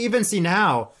like we even see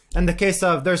now in the case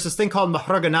of, there's this thing called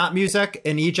Mahraganat music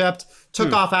in Egypt,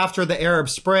 took off after the Arab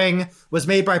Spring, was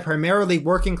made by primarily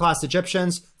working class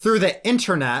Egyptians through the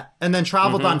internet, and then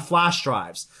traveled on flash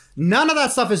drives. None of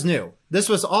that stuff is new. This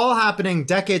was all happening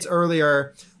decades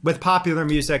earlier with popular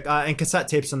music and cassette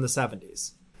tapes in the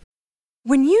 70s.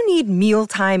 When you need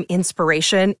mealtime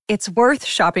inspiration, it's worth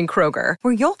shopping Kroger,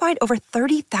 where you'll find over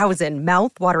 30,000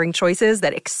 mouth-watering choices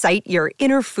that excite your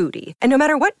inner foodie. And no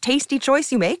matter what tasty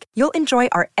choice you make, you'll enjoy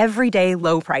our everyday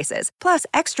low prices, plus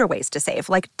extra ways to save,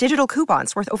 like digital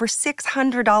coupons worth over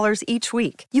 $600 each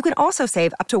week. You can also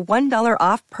save up to $1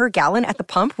 off per gallon at the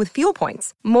pump with fuel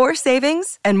points. More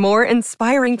savings and more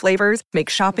inspiring flavors make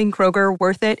shopping Kroger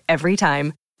worth it every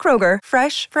time. Kroger,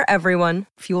 fresh for everyone.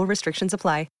 Fuel restrictions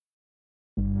apply.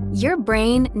 Your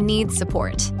brain needs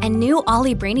support, and new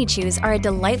Ollie Brainy Chews are a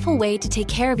delightful way to take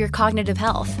care of your cognitive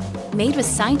health. Made with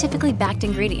scientifically backed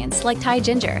ingredients like Thai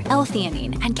ginger,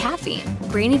 L-theanine, and caffeine,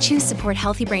 Brainy Chews support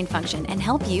healthy brain function and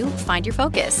help you find your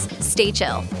focus, stay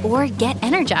chill, or get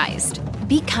energized.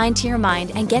 Be kind to your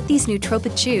mind and get these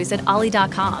nootropic chews at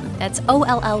ollie.com. That's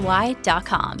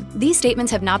OLLY.com. These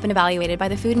statements have not been evaluated by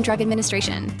the Food and Drug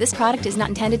Administration. This product is not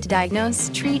intended to diagnose,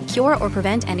 treat, cure, or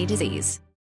prevent any disease.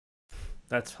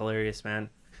 That's hilarious, man.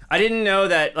 I didn't know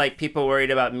that like people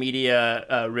worried about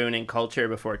media ruining culture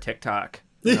before TikTok.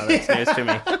 That's news to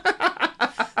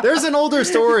me. There's an older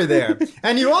story there.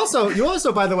 And you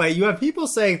also, by the way, you have people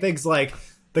saying things like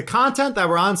the content that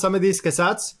were on some of these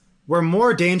cassettes were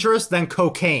more dangerous than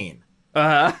cocaine.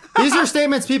 These are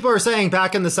statements people are saying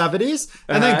back in the 70s.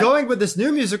 And then going with this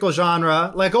new musical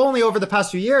genre, like only over the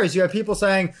past few years, you have people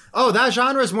saying, oh, that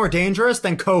genre is more dangerous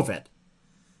than COVID.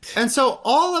 And so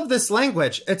all of this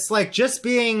language, it's like just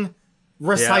being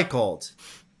recycled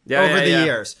over the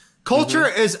years. Culture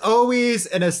is always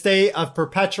in a state of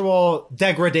perpetual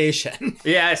degradation.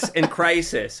 Yes, in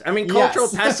crisis. I mean, cultural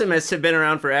pessimists have been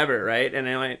around forever, right? And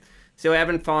anyway, so I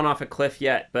haven't fallen off a cliff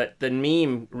yet, but the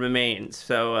meme remains.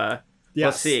 So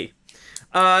we'll see.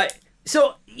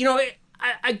 So, you know,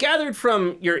 I gathered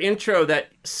from your intro that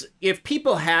if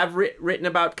people have written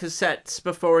about cassettes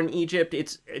before in Egypt,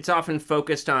 it's often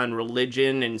focused on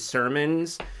religion and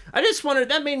sermons. I just wondered,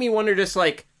 that made me wonder just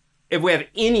like, if we have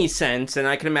any sense, and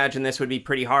I can imagine this would be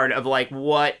pretty hard, of like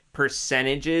what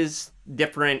percentages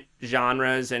different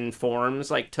genres and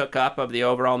forms like took up of the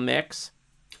overall mix,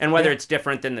 and whether it's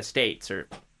different than the States or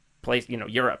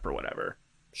Europe or whatever.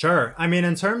 Sure. I mean,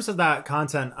 in terms of that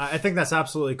content, I think that's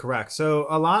absolutely correct. So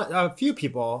a few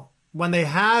people, when they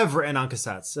have written on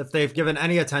cassettes, if they've given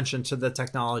any attention to the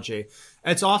technology,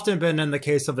 it's often been in the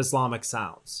case of Islamic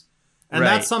sounds. And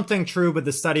that's something true with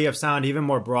the study of sound even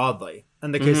more broadly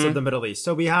in the case of the Middle East.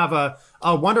 So we have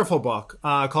a wonderful book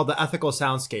called The Ethical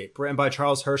Soundscape, written by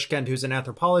Charles Hirschkind, who's an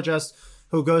anthropologist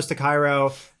who goes to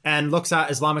Cairo and looks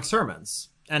at Islamic sermons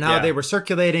and how they were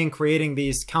circulating, creating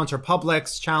these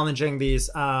counter-publics, challenging these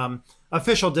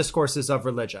official discourses of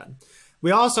religion.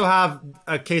 We also have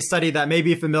a case study that may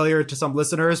be familiar to some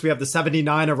listeners. We have the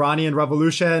 79 Iranian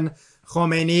Revolution,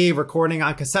 Khomeini recording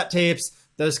on cassette tapes,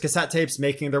 those cassette tapes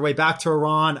making their way back to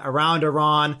Iran, around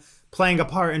Iran, playing a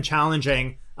part in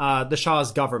challenging the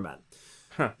Shah's government.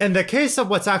 In the case of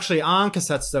what's actually on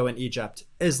cassettes, though, in Egypt,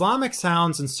 Islamic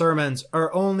sounds and sermons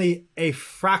are only a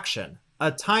fraction,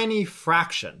 a tiny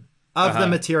fraction of the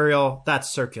material that's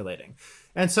circulating.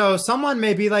 And so someone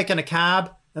may be like in a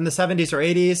cab in the 70s or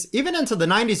 80s, even into the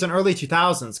 90s and early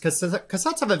 2000s, because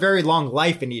cassettes have a very long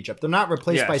life in Egypt. They're not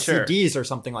replaced by CDs or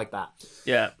something like that.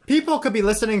 Yeah. People could be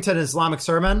listening to an Islamic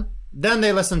sermon, then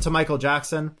they listen to Michael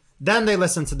Jackson, then they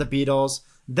listen to the Beatles,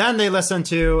 then they listen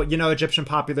to, Egyptian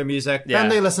popular music, then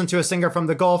they listen to a singer from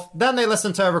the Gulf, then they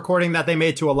listen to a recording that they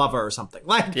made to a lover or something.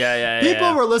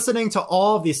 People were listening to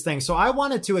all of these things. So I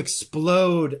wanted to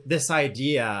explode this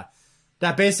idea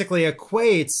that basically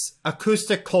equates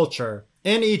acoustic culture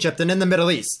in Egypt and in the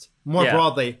Middle East, more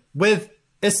broadly, with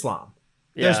Islam.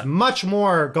 There's much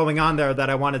more going on there that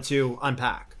I wanted to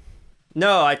unpack.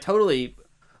 No, I totally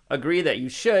agree that you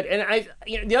should. And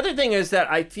the other thing is that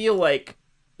I feel like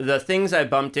the things I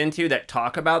bumped into that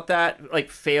talk about that, like,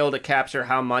 fail to capture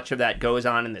how much of that goes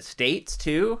on in the States,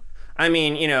 too. I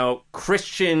mean,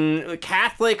 Christian,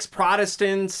 Catholics,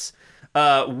 Protestants,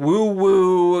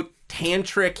 woo-woo,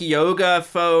 tantric yoga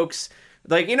folks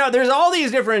Like, there's all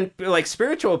these different, like,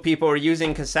 spiritual people are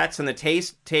using cassettes and the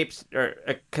tapes or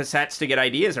cassettes to get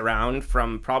ideas around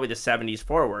from probably the 70s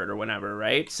forward or whenever,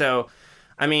 right? So,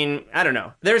 I mean, I don't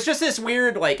know. There's just this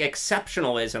weird, like,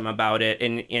 exceptionalism about it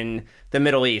in the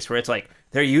Middle East where it's like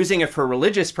they're using it for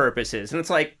religious purposes. And it's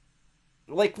like,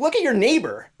 look at your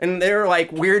neighbor and their,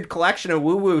 like, weird collection of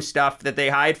woo-woo stuff that they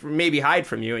hide from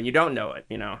you and you don't know it,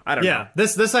 I don't know. Yeah,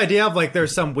 this idea of, like,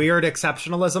 there's some weird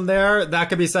exceptionalism there, that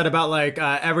could be said about, like,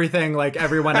 everything, like,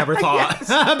 everyone ever thought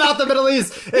about the Middle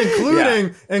East,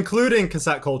 including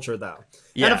cassette culture, though.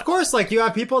 Yeah. And of course, like, you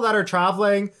have people that are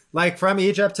traveling, like, from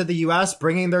Egypt to the US,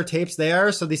 bringing their tapes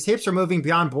there. So these tapes are moving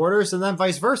beyond borders and then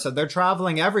vice versa. They're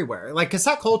traveling everywhere. Like,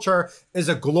 cassette culture is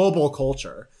a global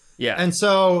culture. Yeah. And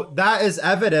so that is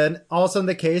evident also in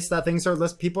the case that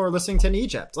people are listening to in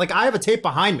Egypt. Like, I have a tape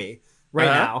behind me right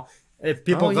now. If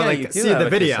people see the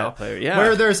video,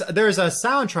 where there's a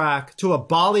soundtrack to a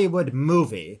Bollywood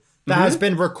movie that has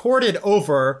been recorded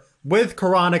over with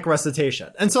Quranic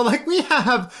recitation. And so, like, we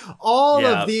have all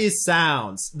of these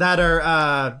sounds that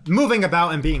are moving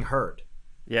about and being heard.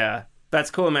 Yeah.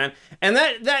 That's cool, man. And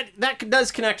that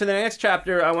does connect to the next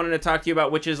chapter I wanted to talk to you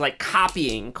about, which is, like,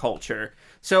 copying culture.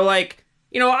 So, like,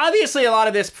 obviously a lot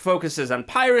of this focuses on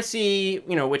piracy,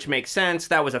 which makes sense.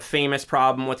 That was a famous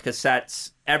problem with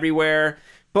cassettes everywhere.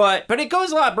 But it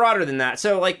goes a lot broader than that.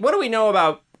 So, like, what do we know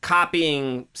about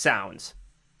copying sounds?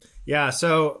 Yeah,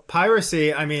 so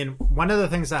piracy, I mean, one of the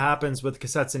things that happens with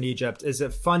cassettes in Egypt is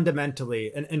it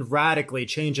fundamentally and radically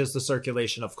changes the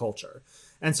circulation of culture.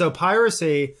 And so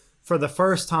piracy, for the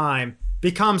first time,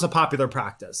 becomes a popular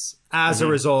practice as a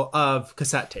result of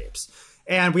cassette tapes.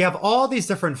 And we have all these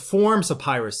different forms of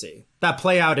piracy that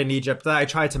play out in Egypt that I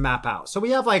tried to map out. So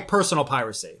we have, like, personal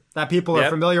piracy that people are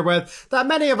familiar with, that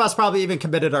many of us probably even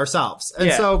committed ourselves.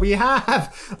 And so we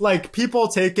have, like, people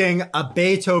taking a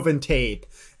Beethoven tape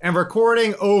and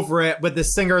recording over it with the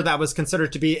singer that was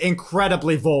considered to be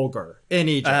incredibly vulgar in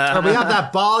Egypt. Or we have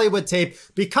that Bollywood tape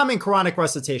becoming Quranic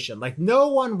recitation. Like, no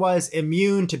one was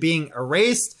immune to being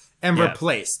erased and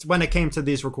replaced when it came to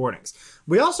these recordings.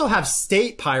 We also have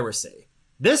state piracy.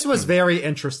 This was very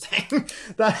interesting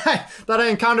that I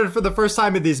encountered for the first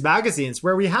time in these magazines,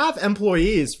 where we have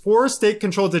employees for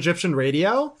state-controlled Egyptian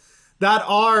radio that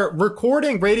are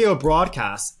recording radio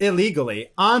broadcasts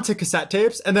illegally onto cassette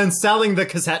tapes and then selling the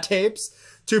cassette tapes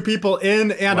to people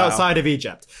in and outside of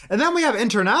Egypt. And then we have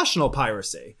international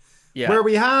piracy, where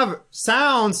we have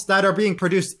sounds that are being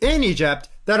produced in Egypt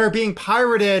that are being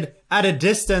pirated at a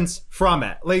distance from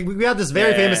it. Like, we have this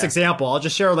very famous example. I'll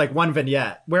just share, like, one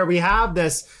vignette where we have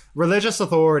this religious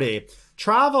authority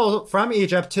travel from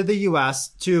Egypt to the US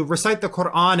to recite the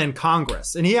Quran in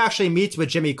Congress. And he actually meets with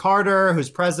Jimmy Carter, who's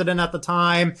president at the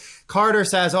time. Carter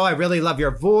says, "Oh, I really love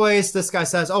your voice." This guy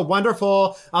says, "Oh,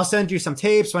 wonderful. I'll send you some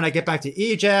tapes when I get back to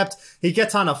Egypt." He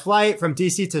gets on a flight from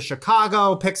DC to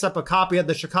Chicago, picks up a copy of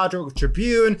the Chicago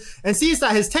Tribune, and sees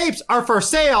that his tapes are for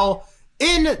sale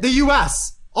in the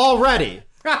US already.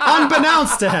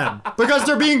 Unbeknownst to him, because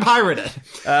they're being pirated.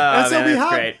 And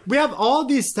so we have all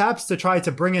these steps to try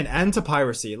to bring an end to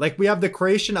piracy. Like, we have the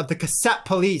creation of the cassette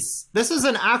police. This is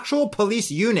an actual police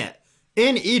unit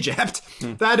in Egypt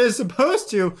that is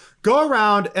supposed to go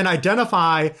around and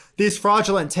identify these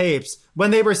fraudulent tapes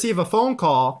when they receive a phone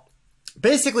call,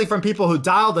 basically from people who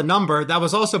dialed the number that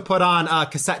was also put on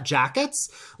cassette jackets.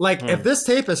 Like, if this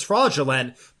tape is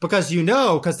fraudulent, because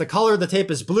the color of the tape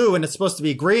is blue and it's supposed to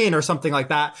be green or something like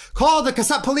that, call the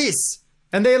cassette police.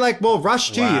 And they, like, will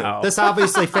rush to you. This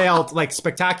obviously failed, like,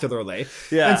 spectacularly.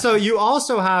 And so you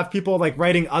also have people, like,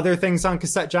 writing other things on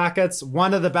cassette jackets.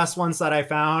 One of the best ones that I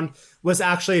found was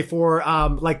actually for,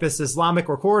 like, this Islamic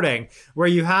recording, where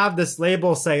you have this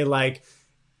label say, like,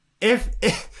 if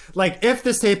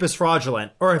this tape is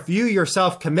fraudulent, or if you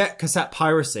yourself commit cassette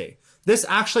piracy, this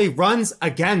actually runs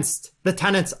against the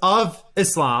tenets of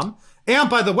Islam. And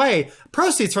by the way,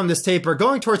 proceeds from this tape are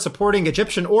going towards supporting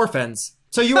Egyptian orphans.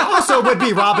 So you also would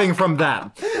be robbing from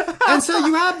them. And so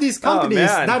you have these companies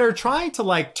that are trying to,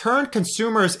 like, turn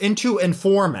consumers into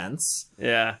informants.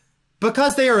 Yeah.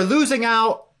 Because they are losing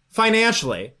out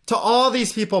financially to all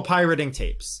these people pirating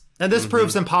tapes. And this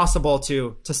proves impossible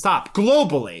to stop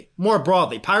globally, more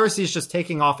broadly. Piracy is just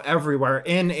taking off everywhere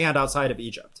in and outside of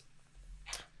Egypt.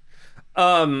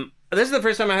 This is the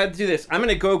first time I had to do this. I'm going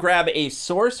to go grab a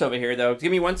source over here, though.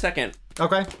 Give me 1 second.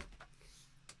 Okay.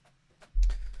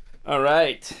 All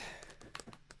right.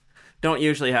 Don't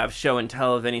usually have show and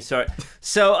tell of any sort.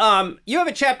 So you have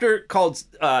a chapter called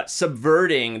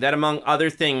Subverting that, among other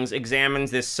things,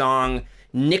 examines this song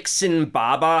Nixon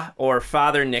Baba, or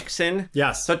Father Nixon.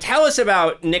 Yes. So tell us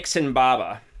about Nixon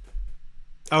Baba.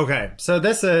 Okay, so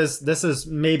this is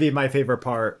maybe my favorite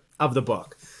part of the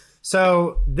book.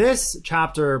 So this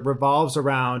chapter revolves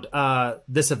around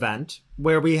this event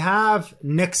where we have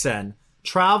Nixon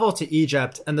travel to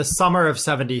Egypt in the summer of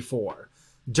 74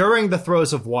 during the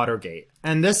throes of Watergate.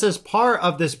 And this is part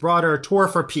of this broader tour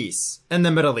for peace in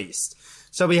the Middle East.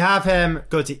 So we have him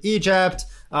go to Egypt,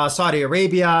 Saudi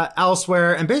Arabia,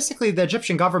 elsewhere, and basically the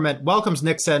Egyptian government welcomes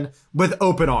Nixon with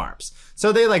open arms.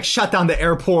 So they like shut down the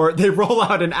airport. They roll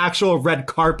out an actual red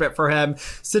carpet for him.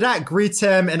 Sadat greets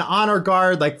him. An honor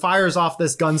guard like fires off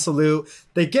this gun salute.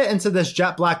 They get into this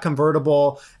jet black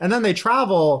convertible, and then they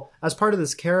travel as part of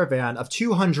this caravan of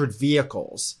 200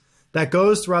 vehicles that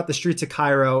goes throughout the streets of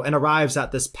Cairo and arrives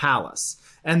at this palace.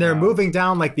 And they're moving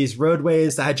down like these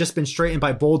roadways that had just been straightened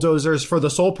by bulldozers for the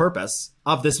sole purpose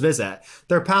of this visit.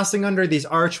 They're passing under these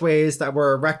archways that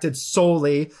were erected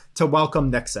solely to welcome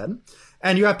Nixon.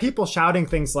 And you have people shouting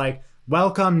things like,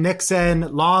 "Welcome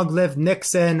Nixon, long live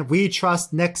Nixon, we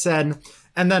trust Nixon."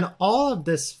 And then all of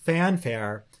this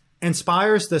fanfare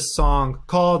inspires this song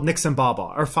called Nixon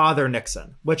Baba, or Father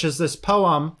Nixon, which is this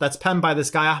poem that's penned by this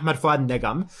guy, Ahmed Fuad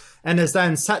Nigam, and is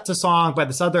then set to song by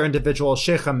this other individual,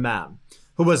 Sheikh Hammam,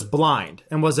 who was blind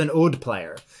and was an oud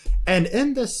player. And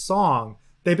in this song,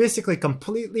 they basically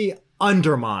completely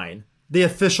undermine the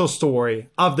official story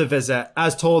of the visit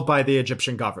as told by the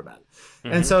Egyptian government.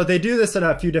 And so they do this in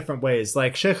a few different ways.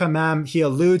 Like Sheikh Hammam, he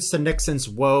alludes to Nixon's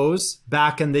woes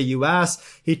back in the US.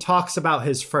 He talks about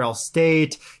his frail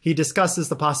state. He discusses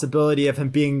the possibility of him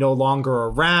being no longer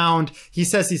around. He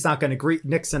says he's not going to greet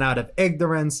Nixon out of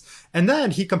ignorance. And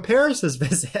then he compares his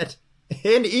visit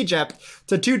in Egypt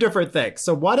to two different things.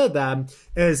 So one of them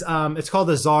is, it's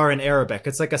called a zar in Arabic.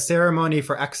 It's like a ceremony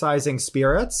for excising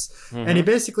spirits. And he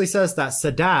basically says that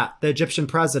Sadat, the Egyptian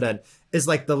president, is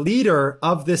like the leader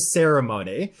of this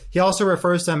ceremony. He also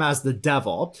refers to him as the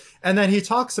devil. And then he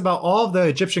talks about all of the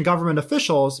Egyptian government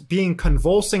officials being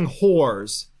convulsing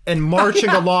whores and marching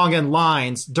along in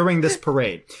lines during this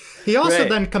parade. He also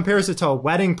then compares it to a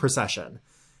wedding procession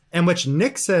in which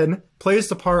Nixon plays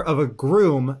the part of a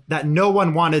groom that no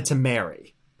one wanted to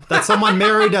marry, that someone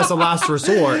married as a last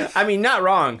resort. I mean, not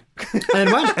wrong.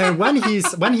 and when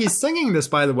he's singing this,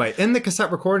 by the way, in the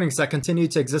cassette recordings that continue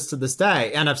to exist to this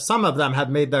day, and if some of them have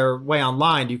made their way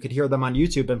online, you could hear them on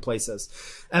YouTube in places.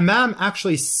 Hammam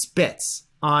actually spits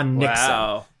on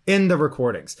Nixon in the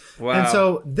recordings. And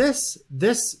so this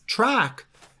track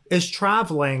is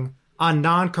traveling on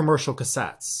non-commercial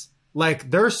cassettes.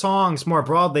 Like, their songs more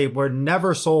broadly were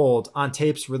never sold on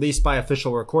tapes released by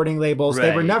official recording labels.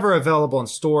 They were never available in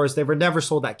stores. They were never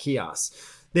sold at kiosks.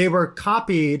 They were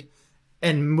copied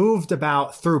and moved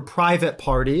about through private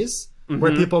parties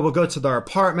where people would go to their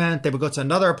apartment. They would go to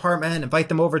another apartment, invite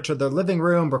them over to their living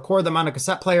room, record them on a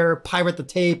cassette player, pirate the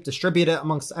tape, distribute it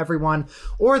amongst everyone.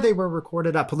 Or they were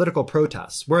recorded at political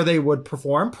protests where they would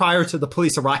perform prior to the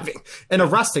police arriving and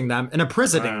arresting them and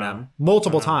imprisoning them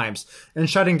multiple times and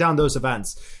shutting down those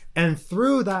events. And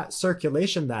through that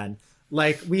circulation then,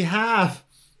 like, we have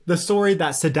the story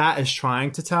that Sadat is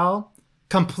trying to tell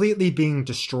completely being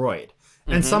destroyed.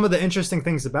 And some of the interesting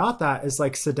things about that is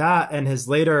like Sadat and his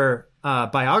later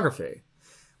biography,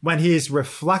 when he's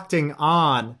reflecting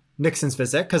on Nixon's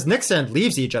visit, because Nixon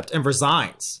leaves Egypt and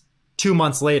resigns 2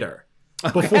 months later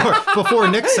before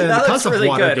Nixon, because of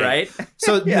Watergate. Good, right?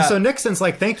 So Nixon's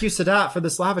like, "Thank you, Sadat, for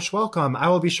this lavish welcome. I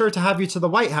will be sure to have you to the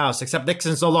White House," except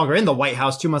Nixon's no longer in the White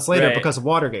House 2 months later because of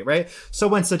Watergate, right? So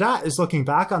when Sadat is looking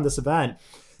back on this event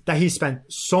that he spent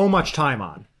so much time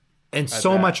on and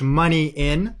so much money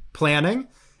in planning,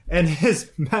 and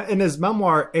in his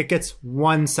memoir, it gets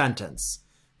one sentence.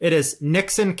 It is,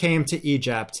 "Nixon came to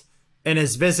Egypt and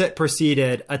his visit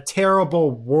preceded a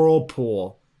terrible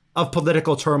whirlpool of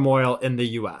political turmoil in the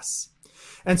US."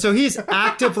 And so he's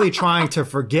actively trying to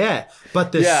forget,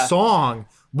 but this song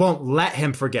won't let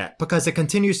him forget because it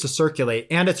continues to circulate,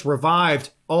 and it's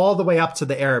revived all the way up to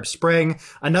the Arab Spring.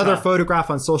 Another photograph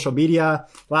on social media.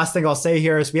 Last thing I'll say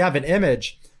here is we have an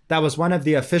image that was one of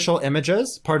the official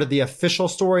images, part of the official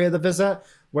story of the visit,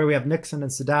 where we have Nixon and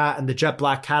Sadat and the jet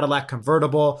black Cadillac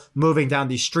convertible moving down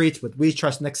these streets with "We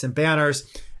Trust Nixon" banners.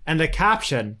 And the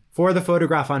caption for the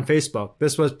photograph on Facebook,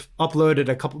 this was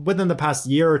uploaded within the past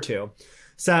year or two,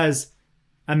 says,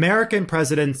 "American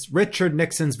President Richard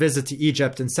Nixon's visit to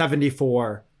Egypt in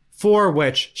 74, for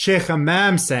which Sheikh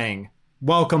Hammam sang,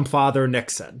 'Welcome, Father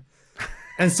Nixon.'"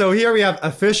 And so here we have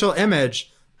official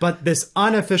image, but this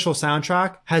unofficial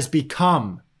soundtrack has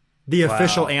become the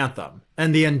official anthem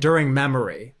and the enduring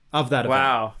memory of that event.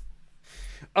 Wow.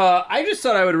 I just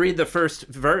thought I would read the first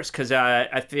verse because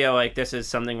I feel like this is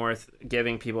something worth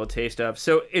giving people a taste of.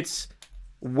 So it's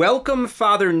Welcome,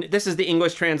 Father. This is the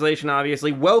English translation,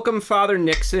 obviously. Welcome, Father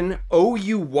Nixon. Oh,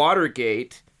 you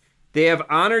Watergate. They have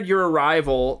honored your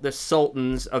arrival, the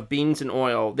sultans of beans and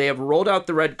oil. They have rolled out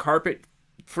the red carpet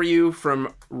for you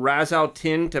from Ras Al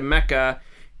Tin to Mecca.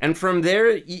 And from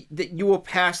there, you will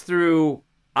pass through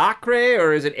Acre,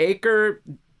 or is it Acre?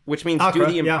 Which means Acre,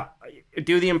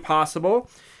 do the impossible.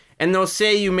 And they'll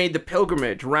say you made the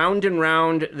pilgrimage. Round and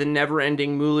round the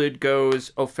never-ending Moulid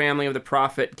goes. O family of the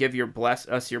Prophet, give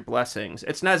us your blessings.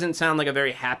 It doesn't sound like a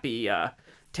very happy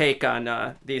take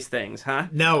on these things, huh?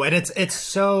 No, and it's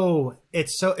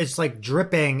like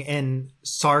dripping in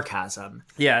sarcasm.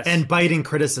 Yes. And biting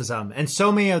criticism. And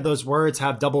so many of those words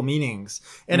have double meanings.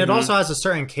 And it also has a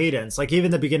certain cadence. Like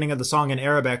even the beginning of the song in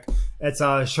Arabic, it's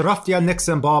Sharafti ya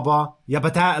Nixon Baba, ya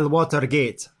Bata al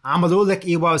Watergate, Amalulek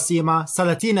Iwa Sima,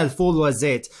 Salatin al Ful wa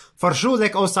Zait,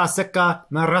 Farshulek Osa Sikka,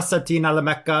 min Rasatin al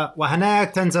Mecca, wa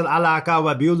Hanak Tenzil Alaka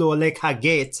wa Biulu Lake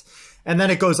Hagate. And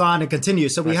then it goes on and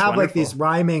continues. So we have wonderful. Like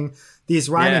these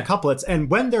rhyming couplets.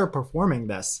 And when they're performing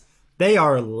this, they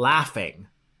are laughing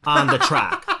on the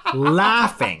track,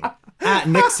 laughing at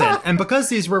Nixon. And because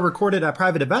these were recorded at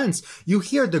private events, you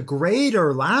hear the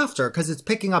greater laughter because it's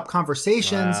picking up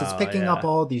conversations. It's picking up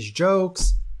all these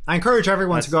jokes. I encourage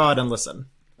everyone to go out and listen.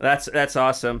 That's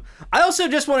awesome. I also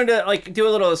just wanted to do a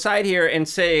little aside here and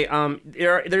say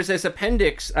there's this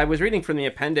appendix. I was reading from the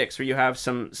appendix where you have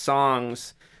some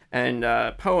songs and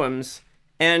poems,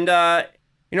 and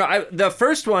the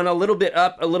first one, a little bit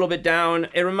up, a little bit down,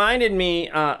 it reminded me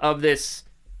of this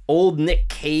old Nick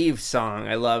Cave song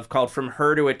I love called From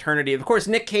Her to Eternity. Of course,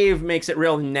 Nick Cave makes it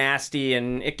real nasty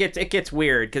and it gets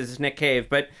weird because it's Nick Cave,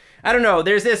 but I don't know,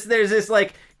 there's this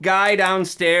like guy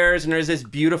downstairs and there's this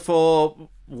beautiful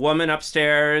woman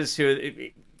upstairs who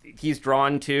he's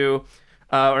drawn to,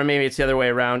 or maybe it's the other way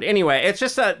around. Anyway, it's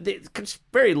just a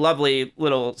very lovely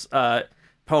little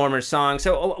poem or song.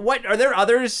 So what are there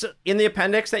others in the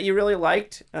appendix that you really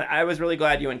liked? I was really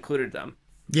glad you included them.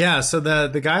 Yeah, so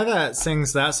the guy that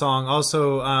sings that song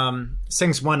also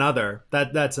sings one other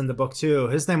that's in the book too.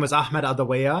 His name was Ahmed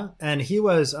Adawiya, and he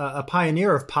was a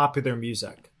pioneer of popular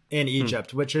music in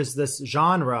Egypt, which is this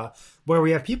genre where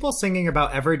we have people singing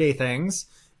about everyday things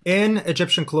in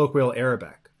Egyptian colloquial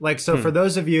Arabic. Like, so for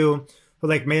those of you who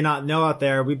may not know out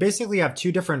there, we basically have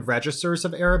two different registers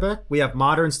of Arabic. We have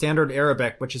modern standard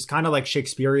Arabic, which is kind of like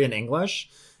Shakespearean English.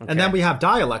 Okay. And then we have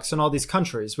dialects in all these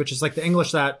countries, which is like the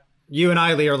English that you and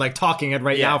I, Lee, are like talking in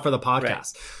right now for the podcast.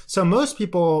 Right. So most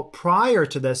people prior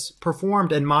to this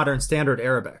performed in modern standard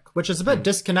Arabic, which is a bit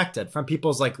disconnected from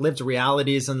people's like lived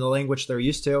realities and the language they're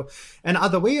used to. And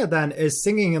Adawiya then is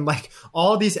singing in like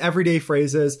all these everyday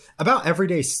phrases about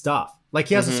everyday stuff. Like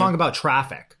he has a song about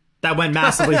traffic that went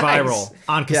massively viral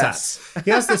on cassettes. Yes. He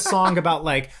has this song about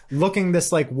like looking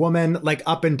this like woman like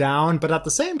up and down, but at the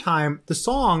same time, the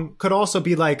song could also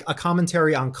be like a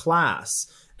commentary on class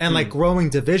and like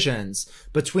growing divisions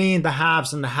between the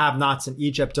haves and the have-nots in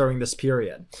Egypt during this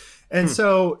period. And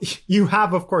so you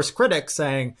have, of course, critics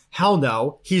saying, hell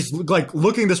no, he's like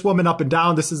looking this woman up and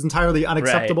down. This is entirely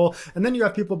unacceptable. Right. And then you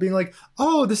have people being like,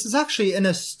 oh, this is actually an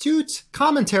astute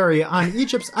commentary on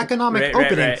Egypt's economic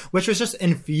opening, which was just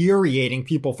infuriating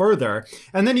people further.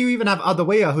 And then you even have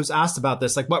Adawiya who's asked about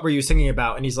this, like, what were you singing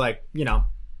about? And he's like,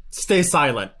 stay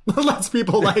silent. Let's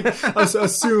people like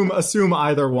assume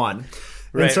either one.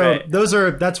 And so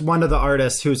that's one of the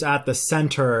artists who's at the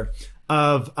center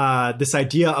of this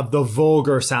idea of the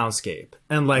vulgar soundscape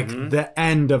and like the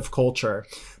end of culture.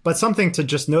 But something to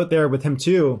just note there with him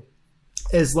too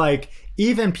is like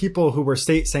even people who were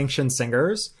state-sanctioned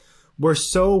singers were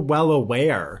so well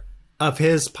aware of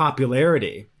his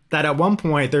popularity that at one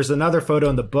point there's another photo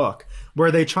in the book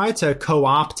where they tried to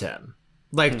co-opt him.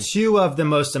 Like two of the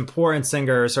most important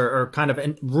singers or kind of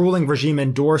ruling regime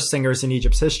endorsed singers in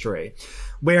Egypt's history,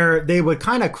 where they would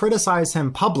kind of criticize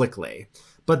him publicly.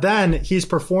 But then he's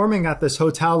performing at this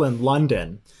hotel in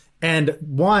London and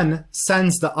one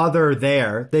sends the other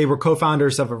there. They were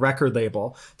co-founders of a record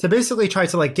label to basically try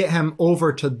to like get him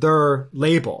over to their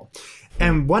label.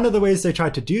 And one of the ways they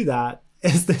tried to do that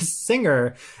is this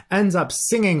singer ends up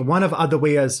singing one of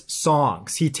Adawiya's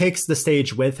songs. He takes the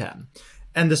stage with him.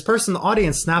 And this person in the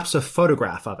audience snaps a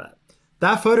photograph of it.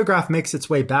 That photograph makes its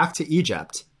way back to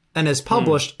Egypt and is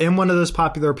published in one of those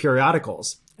popular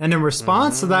periodicals. And in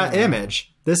response to that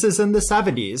image, this is in the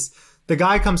 70s, the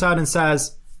guy comes out and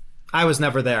says, I was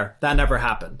never there. That never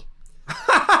happened.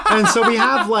 And so we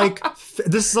have like,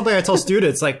 this is something I tell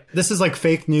students, like, this is like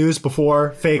fake news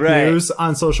before fake news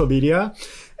on social media.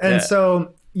 And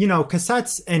so,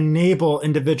 cassettes enable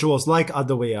individuals like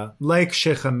Adawiya, like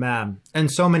Sheikh Imam,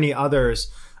 and so many others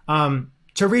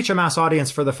to reach a mass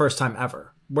audience for the first time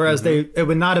ever. Whereas it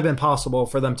would not have been possible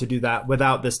for them to do that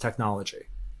without this technology.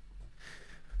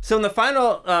 So in the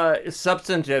final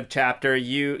substantive chapter,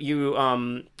 you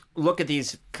look at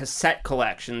these cassette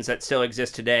collections that still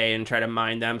exist today and try to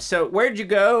mine them. So where'd you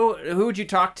go? Who would you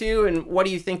talk to? And what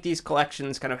do you think these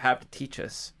collections kind of have to teach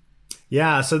us?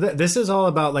 Yeah, so this is all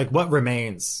about like what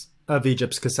remains of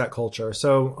Egypt's cassette culture.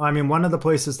 So, I mean, one of the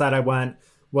places that I went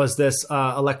was this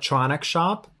electronic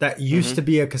shop that used to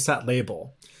be a cassette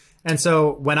label. And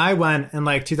so when I went in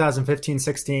like 2015,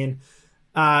 16,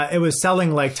 it was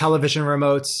selling like television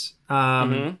remotes,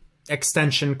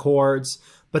 extension cords.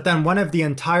 But then one of the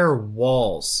entire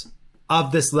walls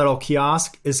of this little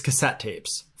kiosk is cassette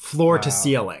tapes, floor to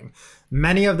ceiling.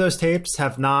 Many of those tapes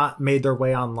have not made their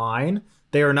way online.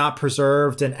 They are not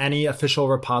preserved in any official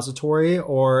repository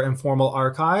or informal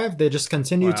archive. They just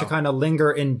continue to kind of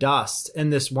linger in dust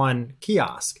in this one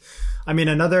kiosk. I mean,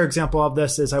 another example of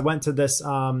this is I went to this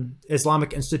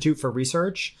Islamic Institute for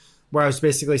Research, where I was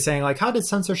basically saying, like, how did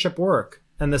censorship work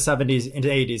in the 70s and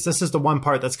 80s? This is the one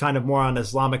part that's kind of more on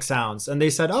Islamic sounds. And they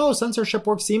said, oh, censorship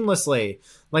worked seamlessly.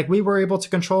 Like, we were able to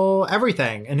control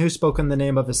everything and who spoke in the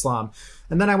name of Islam.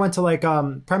 And then I went to like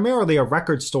primarily a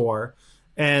record store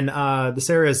in this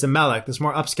area, Zamalek, this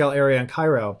more upscale area in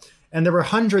Cairo. And there were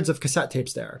hundreds of cassette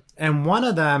tapes there. And one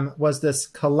of them was this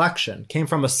collection, came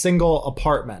from a single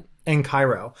apartment in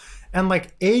Cairo. And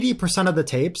like 80% of the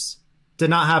tapes did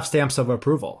not have stamps of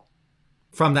approval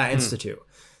from that institute.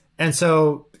 And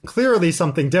so clearly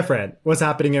something different was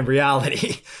happening in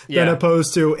reality than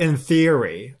opposed to in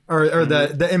theory or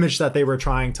the image that they were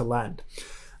trying to lend.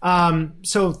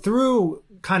 So through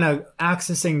kind of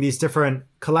accessing these different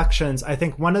collections, I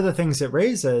think one of the things it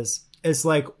raises is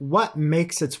like what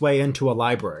makes its way into a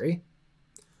library?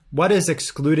 What is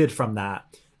excluded from that?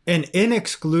 And in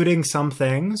excluding some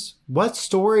things, what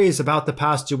stories about the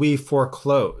past do we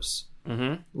foreclose?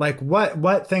 Like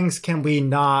what things can we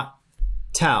not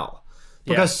tell?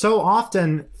 Because so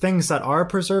often things that are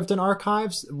preserved in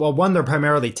archives, well, one, they're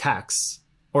primarily texts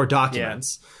or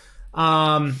documents.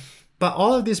 But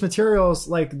all of these materials,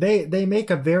 like they make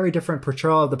a very different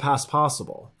portrayal of the past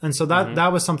possible. And so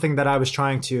that was something that I was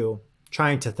trying to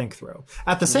think through.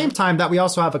 At the same time that we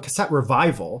also have a cassette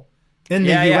revival in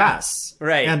the US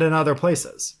and in other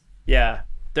places. Yeah,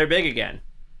 they're big again.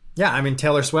 Yeah, I mean,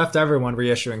 Taylor Swift, everyone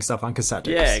reissuing stuff on cassette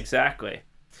tapes. Yeah, exactly.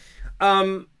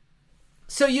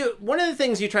 So one of the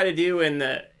things you try to do in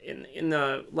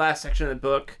the last section of the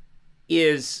book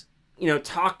is,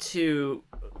 talk to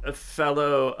a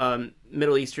fellow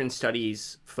Middle Eastern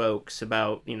studies folks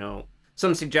about,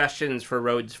 some suggestions for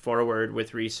roads forward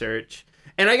with research.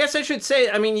 And I guess I should say,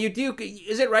 I mean,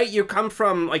 is it right? You come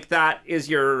from like that is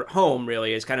your home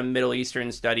really, is kind of Middle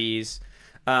Eastern studies.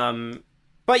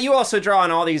 But you also draw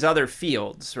on all these other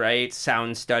fields, right?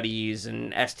 Sound studies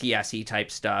and STSE type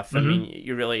stuff. I mean,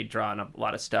 you really draw on a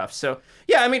lot of stuff. So,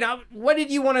 yeah, I mean, what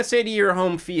did you want to say to your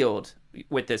home field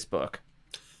with this book?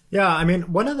 Yeah, I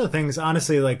mean, one of the things,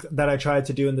 honestly, like that I tried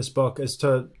to do in this book is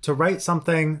to write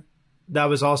something that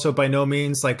was also by no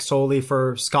means like solely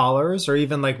for scholars or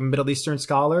even like Middle Eastern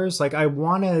scholars. Like I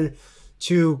wanted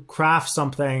to craft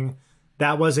something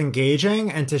that was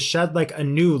engaging and to shed like a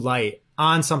new light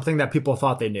on something that people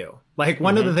thought they knew. Like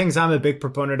one of the things I'm a big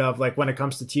proponent of, like when it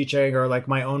comes to teaching or like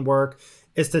my own work,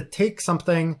 is to take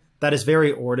something that is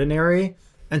very ordinary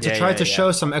and to try to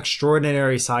show some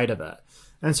extraordinary side of it.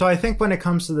 And so I think when it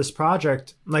comes to this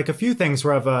project, like a few things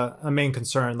were of a main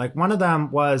concern. Like one of them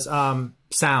was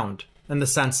sound and the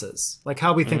senses, like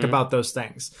how we think about those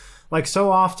things. Like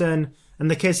so often in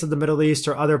the case of the Middle East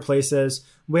or other places,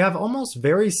 we have almost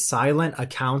very silent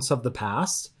accounts of the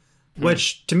past,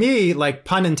 which to me, like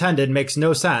pun intended, makes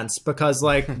no sense because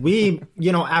like we,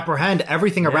 apprehend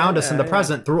everything around us in the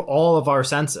present through all of our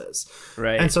senses.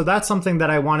 Right. And so that's something that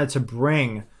I wanted to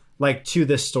bring like to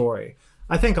this story.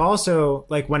 I think also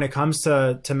like when it comes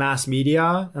to mass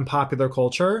media and popular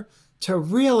culture, to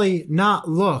really not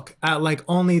look at like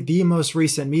only the most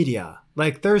recent media.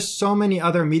 Like there's so many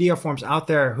other media forms out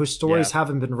there whose stories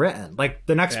haven't been written. Like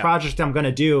the next project I'm going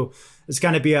to do is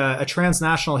going to be a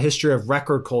transnational history of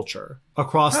record culture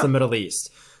across the Middle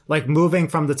East. Like moving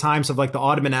from the times of like the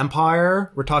Ottoman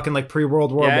Empire, we're talking like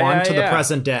pre-World War I to the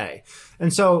present day.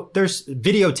 And so there's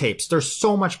videotapes, there's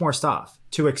so much more stuff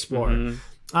to explore.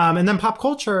 And then pop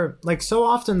culture, like so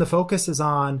often the focus is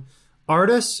on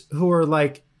artists who are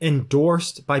like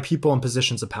endorsed by people in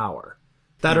positions of power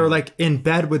that are like in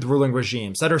bed with ruling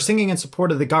regimes, that are singing in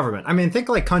support of the government. I mean, think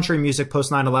like country music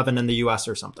post 9/11 in the US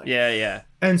or something. Yeah.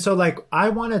 And so like I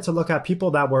wanted to look at people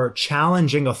that were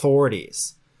challenging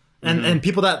authorities and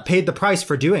people that paid the price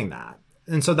for doing that.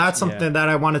 And so that's something that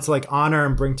I wanted to like honor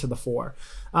and bring to the fore.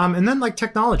 And then like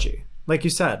technology, like you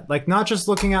said, like not just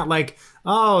looking at like,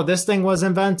 oh, this thing was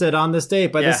invented on this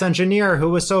date by this engineer who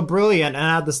was so brilliant and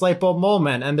had this light bulb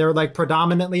moment, and they're like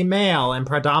predominantly male and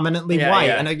predominantly white.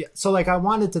 And so like I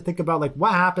wanted to think about like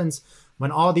what happens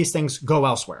when all these things go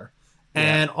elsewhere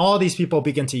and all these people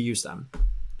begin to use them.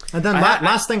 And then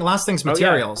last thing's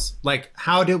materials. Like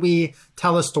how do we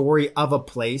tell a story of a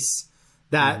place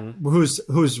that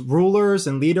whose rulers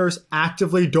and leaders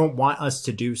actively don't want us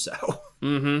to do so?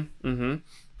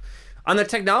 On the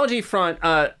technology front,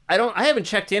 I haven't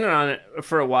checked in on it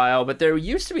for a while, but there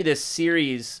used to be this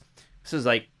series. This is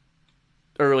like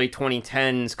early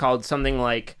 2010s, called something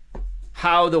like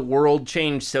 "How the World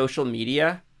Changed Social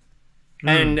Media,"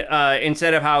 and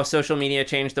instead of how social media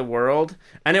changed the world,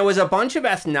 and it was a bunch of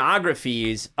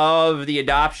ethnographies of the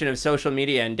adoption of social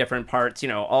media in different parts,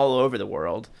 all over the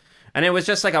world, and it was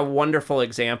just like a wonderful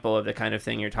example of the kind of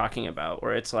thing you're talking about,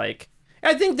 where it's like.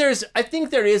 I think there is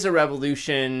a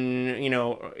revolution,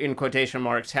 in quotation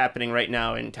marks, happening right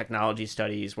now in technology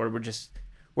studies, where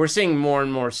we're seeing more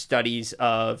and more studies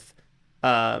of,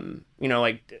 Montaña's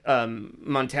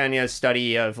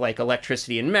study of like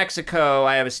electricity in Mexico.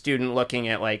 I have a student looking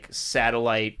at like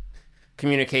satellite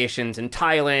communications in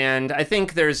Thailand. I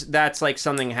think that's like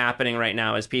something happening right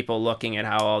now as people looking at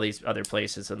how all these other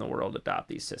places in the world adopt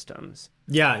these systems.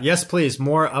 Yeah, yes, please,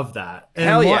 more of that. And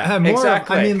Hell yeah,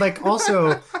 exactly. I mean, like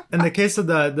also in the case of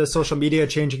the social media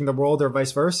changing the world or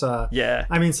vice versa. Yeah.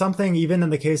 I mean, something even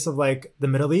in the case of like the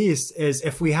Middle East is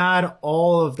if we had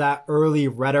all of that early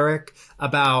rhetoric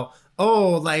about,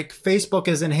 oh, like Facebook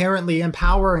is inherently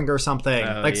empowering or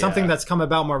something, something that's come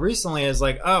about more recently is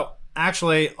like, oh,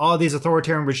 actually, all these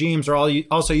authoritarian regimes are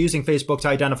also using Facebook to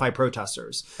identify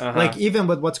protesters, like even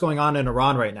with what's going on in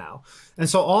Iran right now. And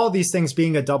so all of these things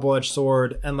being a double-edged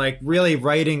sword and like really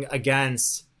writing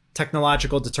against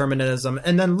technological determinism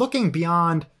and then looking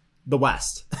beyond the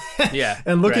West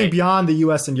and looking beyond the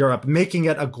US and Europe, making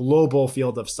it a global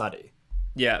field of study.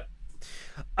 Yeah.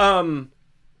 So,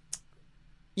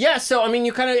 I mean,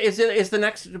 you kind of, is the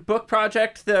next book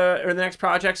project the next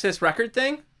project this record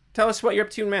thing? Tell us what you're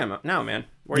up to now, man.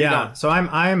 Where are you going? So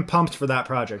I'm pumped for that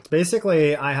project.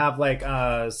 Basically, I have like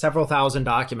several thousand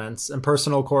documents and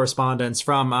personal correspondence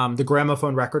from the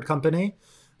Gramophone Record Company,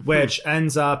 which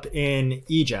ends up in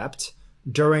Egypt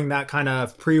during that kind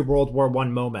of pre-World War I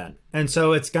moment. And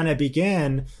so it's going to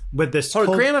begin with this...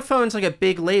 Gramophone's like a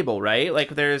big label, right? Like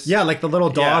there's... Yeah, like the little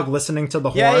dog listening to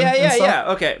the horn. Yeah.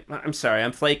 Okay. I'm sorry.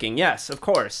 I'm flaking. Yes, of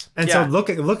course. And so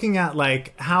looking at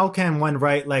like, how can one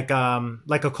write like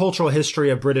a cultural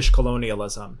history of British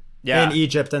colonialism in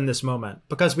Egypt in this moment?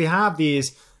 Because we have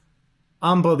these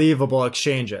unbelievable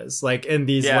exchanges like in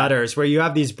these letters where you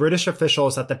have these British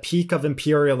officials at the peak of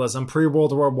imperialism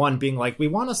pre-World War I being like, we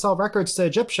want to sell records to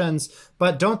Egyptians,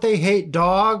 but don't they hate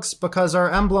dogs because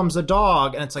our emblem's a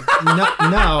dog? And it's like,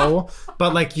 no,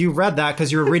 but like you read that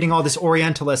because you were reading all this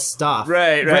Orientalist stuff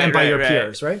written by your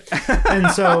peers, right?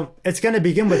 And so it's going to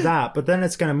begin with that, but then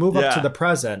it's going to move up to the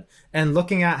present and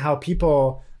looking at how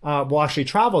people will actually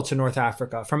travel to North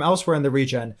Africa from elsewhere in the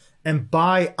region and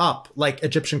buy up like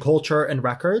Egyptian culture and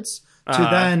records to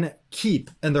then keep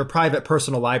in their private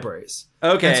personal libraries.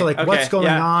 Okay. And so like what's going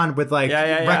on with like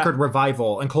record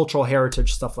revival and cultural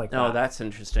heritage, stuff like that. Oh, that's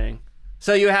interesting.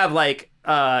 So you have like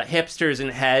hipsters and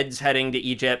heads heading to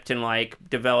Egypt and like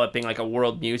developing like a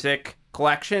world music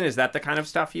collection. Is that the kind of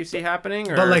stuff you see happening?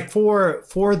 Or? But like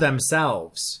for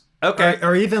themselves. Okay.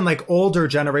 Or even like older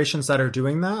generations that are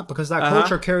doing that because that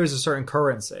culture carries a certain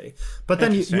currency. But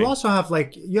then you also have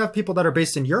people that are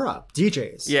based in Europe,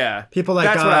 DJs. Yeah. People like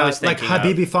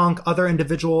Habibi Funk, other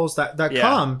individuals that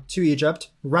come to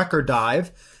Egypt, record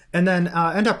dive, and then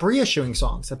end up reissuing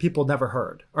songs that people never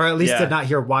heard, or at least did not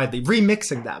hear widely,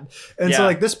 remixing them. And so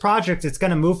like this project, it's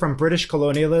going to move from British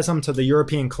colonialism to the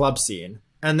European club scene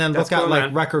and then look at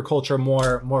like record culture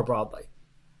more broadly.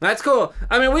 That's cool.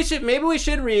 I mean, maybe we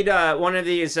should read one of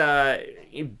these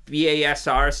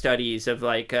BASR studies of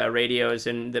like radios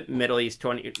in the Middle East,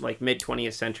 mid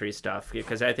 20th century stuff,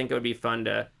 because I think it would be fun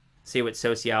to see what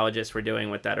sociologists were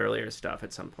doing with that earlier stuff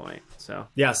at some point. So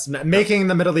yes, making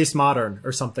the Middle East modern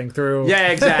or something through. Yeah,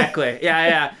 exactly.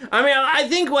 yeah. I mean, I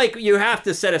think like you have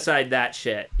to set aside that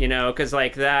shit, because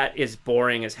like that is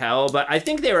boring as hell. But I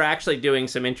think they were actually doing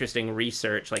some interesting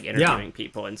research, like interviewing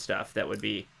people and stuff that would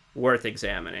be worth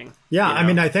examining. Yeah, I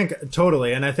mean, I think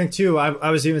totally. And I think too, I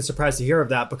was even surprised to hear of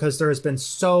that because there has been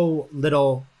so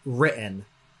little written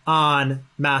on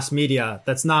mass media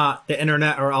that's not the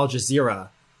internet or Al Jazeera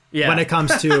when it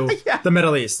comes to the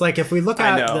Middle East. Like if we look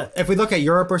at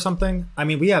Europe or something, I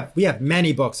mean, we have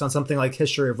many books on something like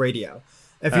history of radio.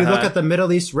 If you look at the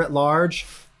Middle East writ large,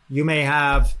 you may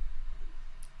have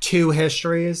 2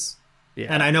 histories. Yeah.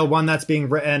 And I know one that's being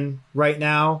written right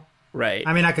now. Right.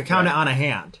 I mean, I could count it on a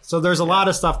hand. So there's a lot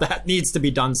of stuff that needs to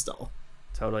be done still.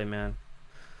 Totally, man.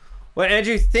 Well,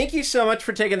 Andrew, thank you so much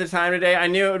for taking the time today. I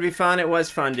knew it would be fun. It was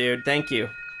fun, dude. Thank you.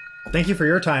 Thank you for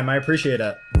your time. I appreciate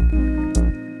it.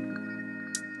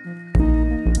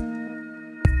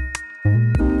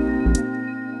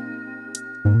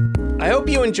 I hope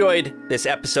you enjoyed this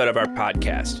episode of our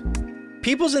podcast.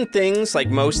 Peoples and things, like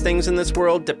most things in this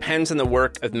world, depends on the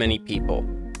work of many people.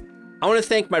 I want to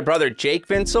thank my brother Jake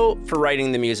Vinsel for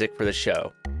writing the music for the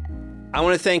show. I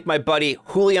want to thank my buddy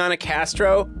Juliana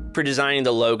Castro for designing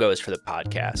the logos for the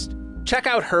podcast. Check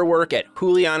out her work at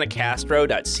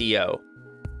julianacastro.co.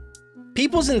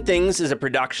 Peoples and Things is a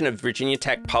production of Virginia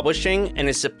Tech Publishing and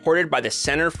is supported by the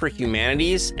Center for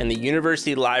Humanities and the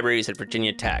University Libraries at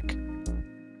Virginia Tech.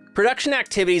 Production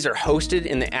activities are hosted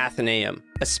in the Athenaeum,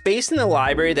 a space in the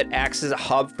library that acts as a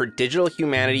hub for digital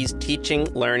humanities teaching,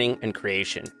 learning, and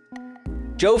creation.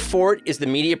 Joe Fort is the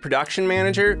media production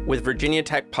manager with Virginia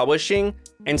Tech Publishing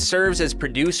and serves as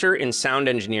producer and sound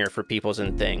engineer for Peoples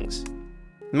and Things.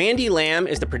 Mandy Lamb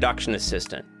is the production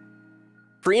assistant.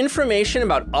 For information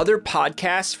about other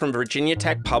podcasts from Virginia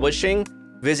Tech Publishing,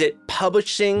 visit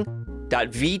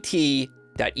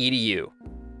publishing.vt.edu.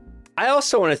 I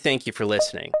also want to thank you for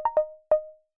listening.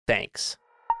 Thanks.